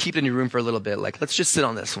and then just keep it in your room for a little bit. Like, let's just sit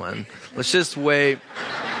on this one. Let's just wait.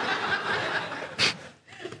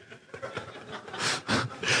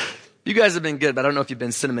 You guys have been good, but I don't know if you've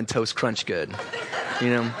been Cinnamon Toast Crunch good. You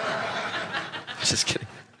know? Just kidding.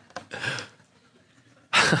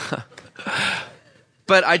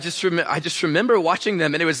 But I just remember watching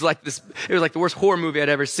them, and it was like the worst horror movie I'd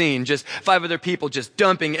ever seen. Just 5 other people just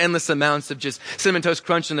dumping endless amounts of just Cinnamon Toast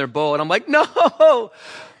Crunch in their bowl. And I'm like, no,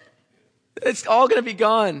 it's all going to be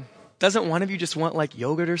gone. Doesn't one of you just want like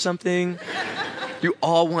yogurt or something? You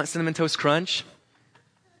all want Cinnamon Toast Crunch?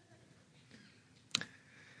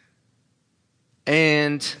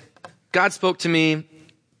 And God spoke to me,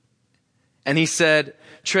 and he said,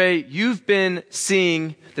 Trey, you've been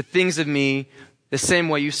seeing the things of me the same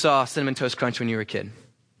way you saw Cinnamon Toast Crunch when you were a kid.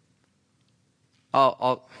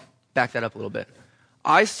 I'll back that up a little bit.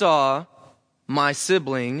 I saw my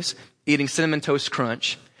siblings eating Cinnamon Toast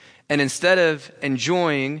Crunch, and instead of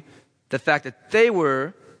enjoying the fact that they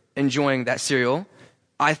were enjoying that cereal,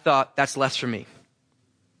 I thought that's less for me.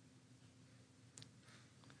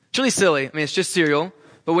 It's really silly. I mean, it's just cereal.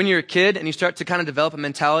 But when you're a kid and you start to kind of develop a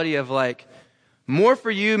mentality of like, more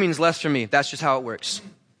for you means less for me. That's just how it works.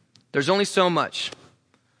 There's only so much.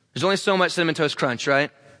 There's only so much Cinnamon Toast Crunch,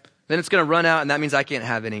 right? Then it's going to run out, and that means I can't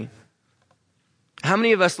have any. How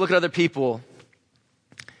many of us look at other people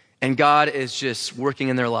and God is just working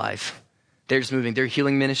in their life? They're just moving. Their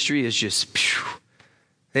healing ministry is just,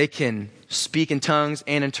 they can speak in tongues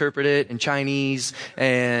and interpret it in Chinese,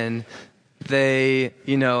 and they,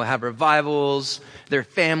 have revivals. Their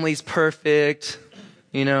family's perfect,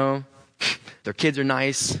 Their kids are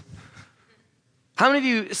nice. How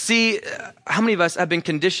many of us have been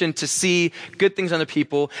conditioned to see good things in other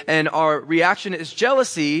people, and our reaction is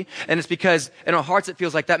jealousy, and it's because in our hearts it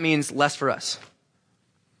feels like that means less for us.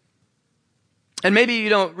 And maybe you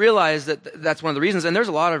don't realize that that's one of the reasons, and there's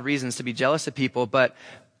a lot of reasons to be jealous of people, but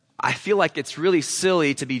I feel like it's really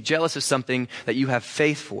silly to be jealous of something that you have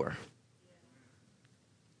faith for.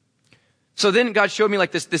 So then God showed me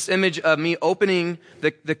like this image of me opening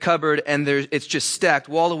the cupboard, and it's just stacked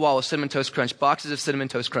wall to wall with Cinnamon Toast Crunch, boxes of Cinnamon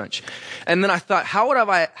Toast Crunch. And then I thought, how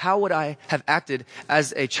would I have acted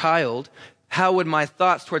as a child? How would my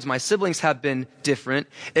thoughts towards my siblings have been different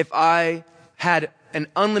if I had an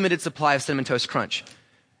unlimited supply of Cinnamon Toast Crunch?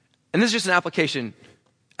 And this is just an application.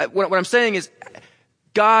 What I'm saying is,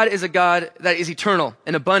 God is a God that is eternal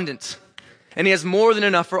and abundant, and he has more than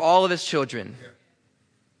enough for all of his children.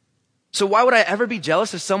 So why would I ever be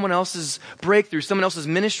jealous of someone else's breakthrough, someone else's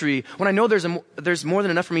ministry, when I know there's more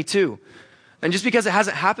than enough for me too? And just because it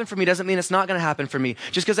hasn't happened for me doesn't mean it's not going to happen for me.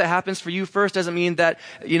 Just because it happens for you first doesn't mean that,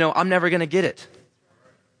 I'm never going to get it.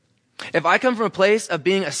 If I come from a place of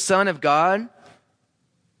being a son of God,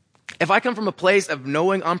 if I come from a place of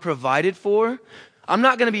knowing I'm provided for, I'm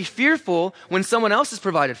not going to be fearful when someone else is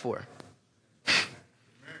provided for.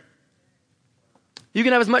 You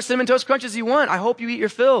can have as much Cinnamon Toast Crunch as you want. I hope you eat your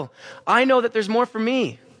fill. I know that there's more for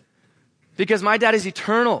me because my dad is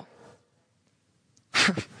eternal.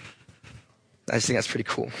 I just think that's pretty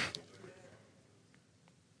cool.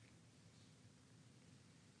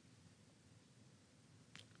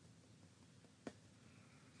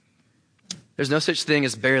 There's no such thing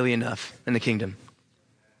as barely enough in the kingdom.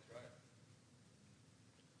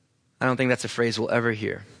 I don't think that's a phrase we'll ever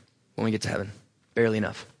hear when we get to heaven. Barely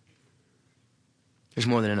enough. There's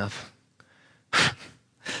more than enough.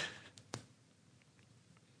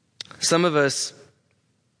 Some of us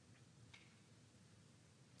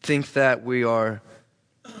think that we are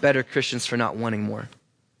better Christians for not wanting more.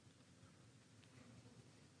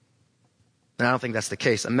 And I don't think that's the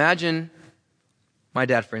case. Imagine my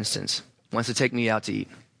dad, for instance, wants to take me out to eat.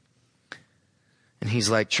 And he's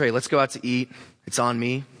like, Trey, let's go out to eat. It's on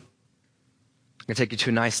me. I'm going to take you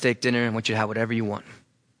to a nice steak dinner. I want you to have whatever you want.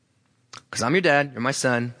 Because I'm your dad, you're my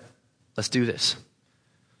son, let's do this.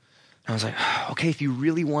 And I was like, okay, if you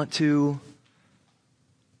really want to.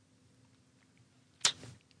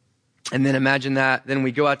 And then imagine that, then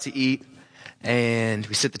we go out to eat, and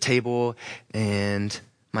we sit at the table, and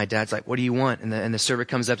my dad's like, what do you want? And the server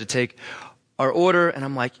comes up to take our order, and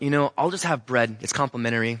I'm like, I'll just have bread. It's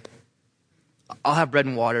complimentary. I'll have bread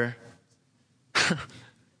and water.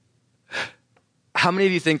 How many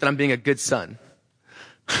of you think that I'm being a good son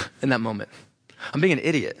in that moment? I'm being an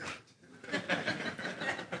idiot.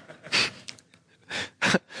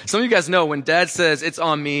 Some of you guys know when dad says it's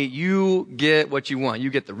on me, you get what you want.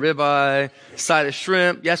 You get the ribeye, side of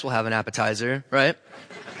shrimp. Yes, we'll have an appetizer, right?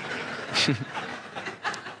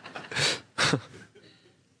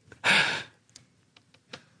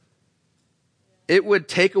 It would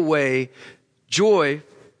take away joy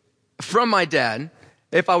from my dad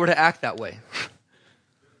if I were to act that way.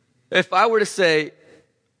 If I were to say,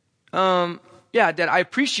 yeah, Dad, I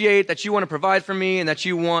appreciate that you want to provide for me and that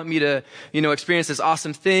you want me to, experience this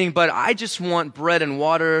awesome thing, but I just want bread and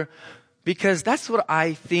water because that's what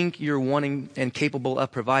I think you're wanting and capable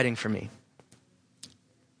of providing for me.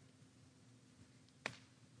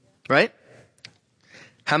 Right?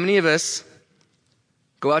 How many of us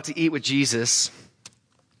go out to eat with Jesus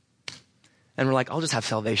and we're like, I'll just have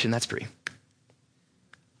salvation, that's free.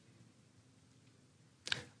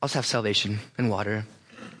 I'll just have salvation and water.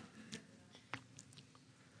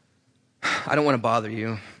 I don't want to bother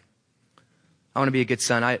you. I want to be a good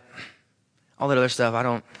son. All that other stuff,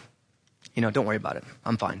 don't worry about it.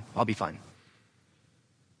 I'm fine. I'll be fine.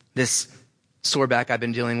 This sore back I've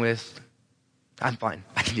been dealing with, I'm fine.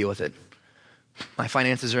 I can deal with it. My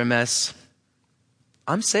finances are a mess.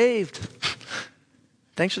 I'm saved.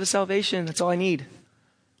 Thanks for the salvation. That's all I need.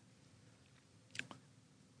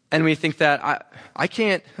 And we think that I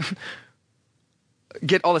can't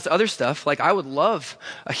get all this other stuff. Like, I would love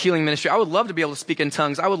a healing ministry. I would love to be able to speak in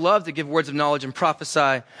tongues. I would love to give words of knowledge and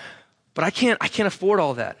prophesy. But I can't afford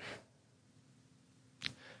all that.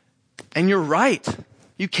 And you're right.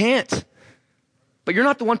 You can't. But you're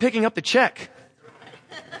not the one picking up the check.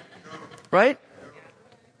 Right?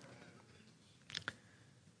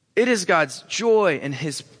 It is God's joy and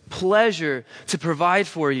his pleasure to provide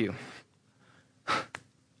for you.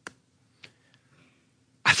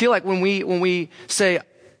 I feel like when we say,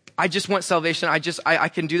 I just want salvation, I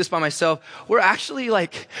can do this by myself, we're actually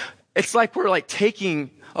it's like we're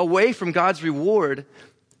taking away from God's reward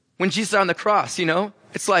when Jesus died on the cross,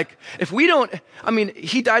 It's like, if we don't,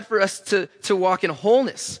 he died for us to walk in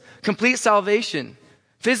wholeness, complete salvation,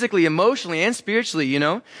 physically, emotionally, and spiritually,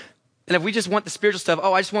 And if we just want the spiritual stuff,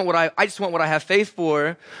 I just want what I have faith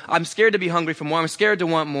for. I'm scared to be hungry for more. I'm scared to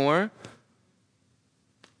want more.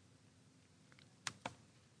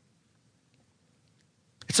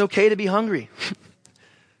 It's okay to be hungry.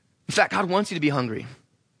 In fact, God wants you to be hungry.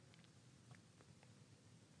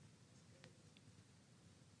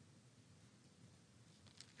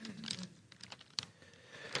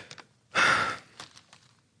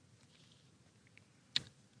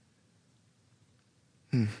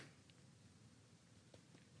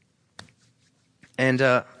 And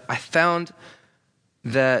I found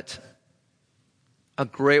that a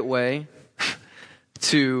great way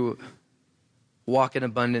to walk in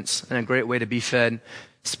abundance and a great way to be fed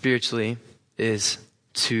spiritually is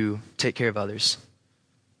to take care of others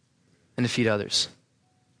and to feed others.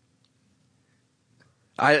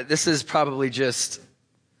 This is probably just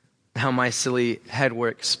how my silly head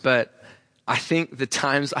works, but I think the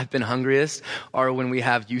times I've been hungriest are when we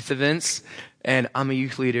have youth events. And I'm a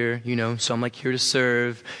youth leader, so I'm here to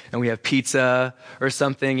serve, and we have pizza or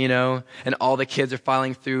something, and all the kids are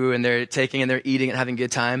filing through and they're taking and they're eating and having a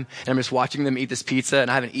good time. And I'm just watching them eat this pizza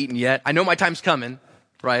and I haven't eaten yet. I know my time's coming,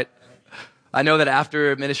 right? I know that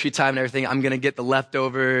after ministry time and everything, I'm going to get the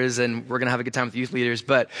leftovers and we're going to have a good time with youth leaders.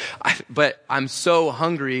 But I'm so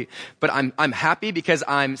hungry, but I'm happy because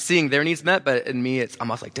I'm seeing their needs met. But in me,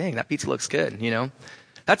 I'm also like, dang, that pizza looks good,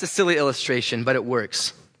 That's a silly illustration, but it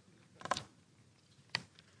works.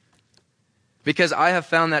 Because I have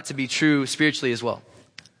found that to be true spiritually as well.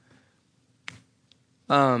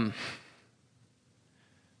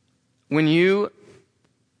 When you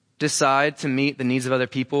decide to meet the needs of other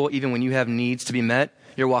people, even when you have needs to be met,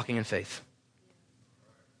 you're walking in faith.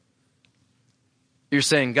 You're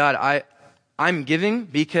saying, God, I'm giving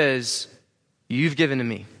because you've given to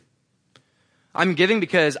me. I'm giving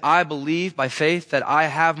because I believe by faith that I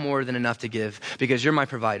have more than enough to give because you're my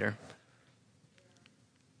provider.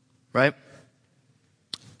 Right?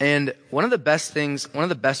 And one of the best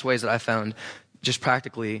ways that I found just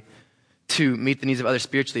practically to meet the needs of others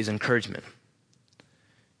spiritually is encouragement.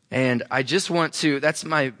 And I just want to, that's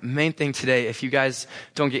my main thing today. If you guys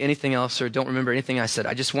don't get anything else or don't remember anything I said,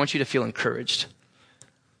 I just want you to feel encouraged.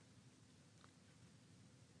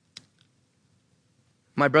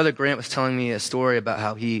 My brother Grant was telling me a story about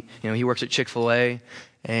how he works at Chick-fil-A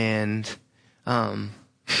and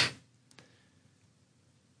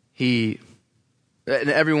and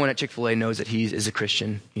everyone at Chick-fil-A knows that he is a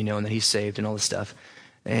Christian, and that he's saved and all this stuff.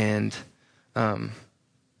 And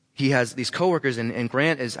he has these coworkers, and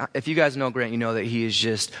Grant is, if you guys know Grant, you know that he is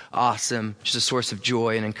just awesome, just a source of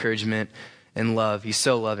joy and encouragement and love. He's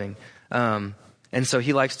so loving. And so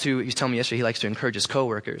he was telling me yesterday, he likes to encourage his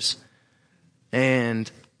coworkers.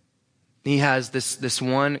 And he has this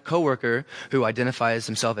one coworker who identifies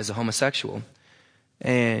himself as a homosexual.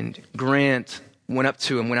 And Grant went up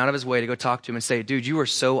to him, went out of his way to go talk to him and say, dude, you are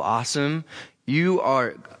so awesome. You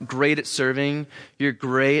are great at serving. You're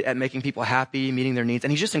great at making people happy, meeting their needs.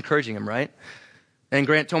 And he's just encouraging him, right? And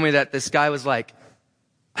Grant told me that this guy was like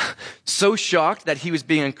so shocked that he was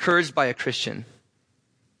being encouraged by a Christian.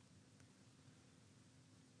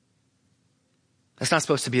 That's not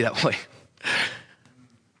supposed to be that way.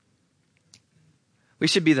 We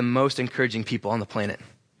should be the most encouraging people on the planet.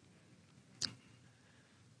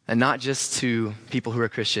 And not just to people who are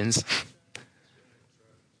Christians.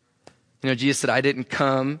 Jesus said,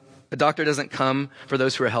 the doctor doesn't come for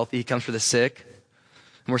those who are healthy, he comes for the sick.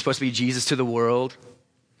 And we're supposed to be Jesus to the world.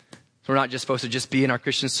 We're not just supposed to just be in our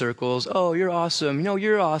Christian circles. Oh, you're awesome.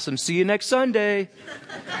 You're awesome. See you next Sunday.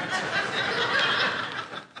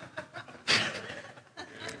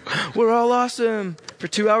 We're all awesome for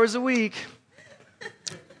 2 hours a week.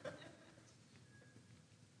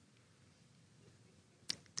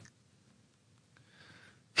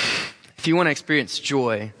 If you want to experience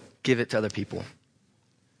joy, give it to other people.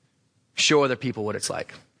 Show other people what it's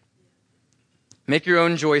like. Make your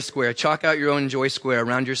own joy square. Chalk out your own joy square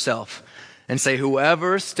around yourself and say,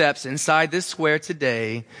 whoever steps inside this square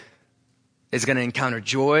today is going to encounter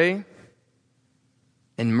joy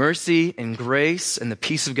and mercy and grace and the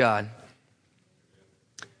peace of God.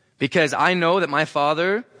 Because I know that my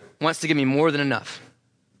Father wants to give me more than enough.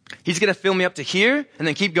 He's going to fill me up to here and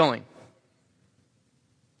then keep going.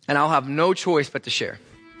 And I'll have no choice but to share.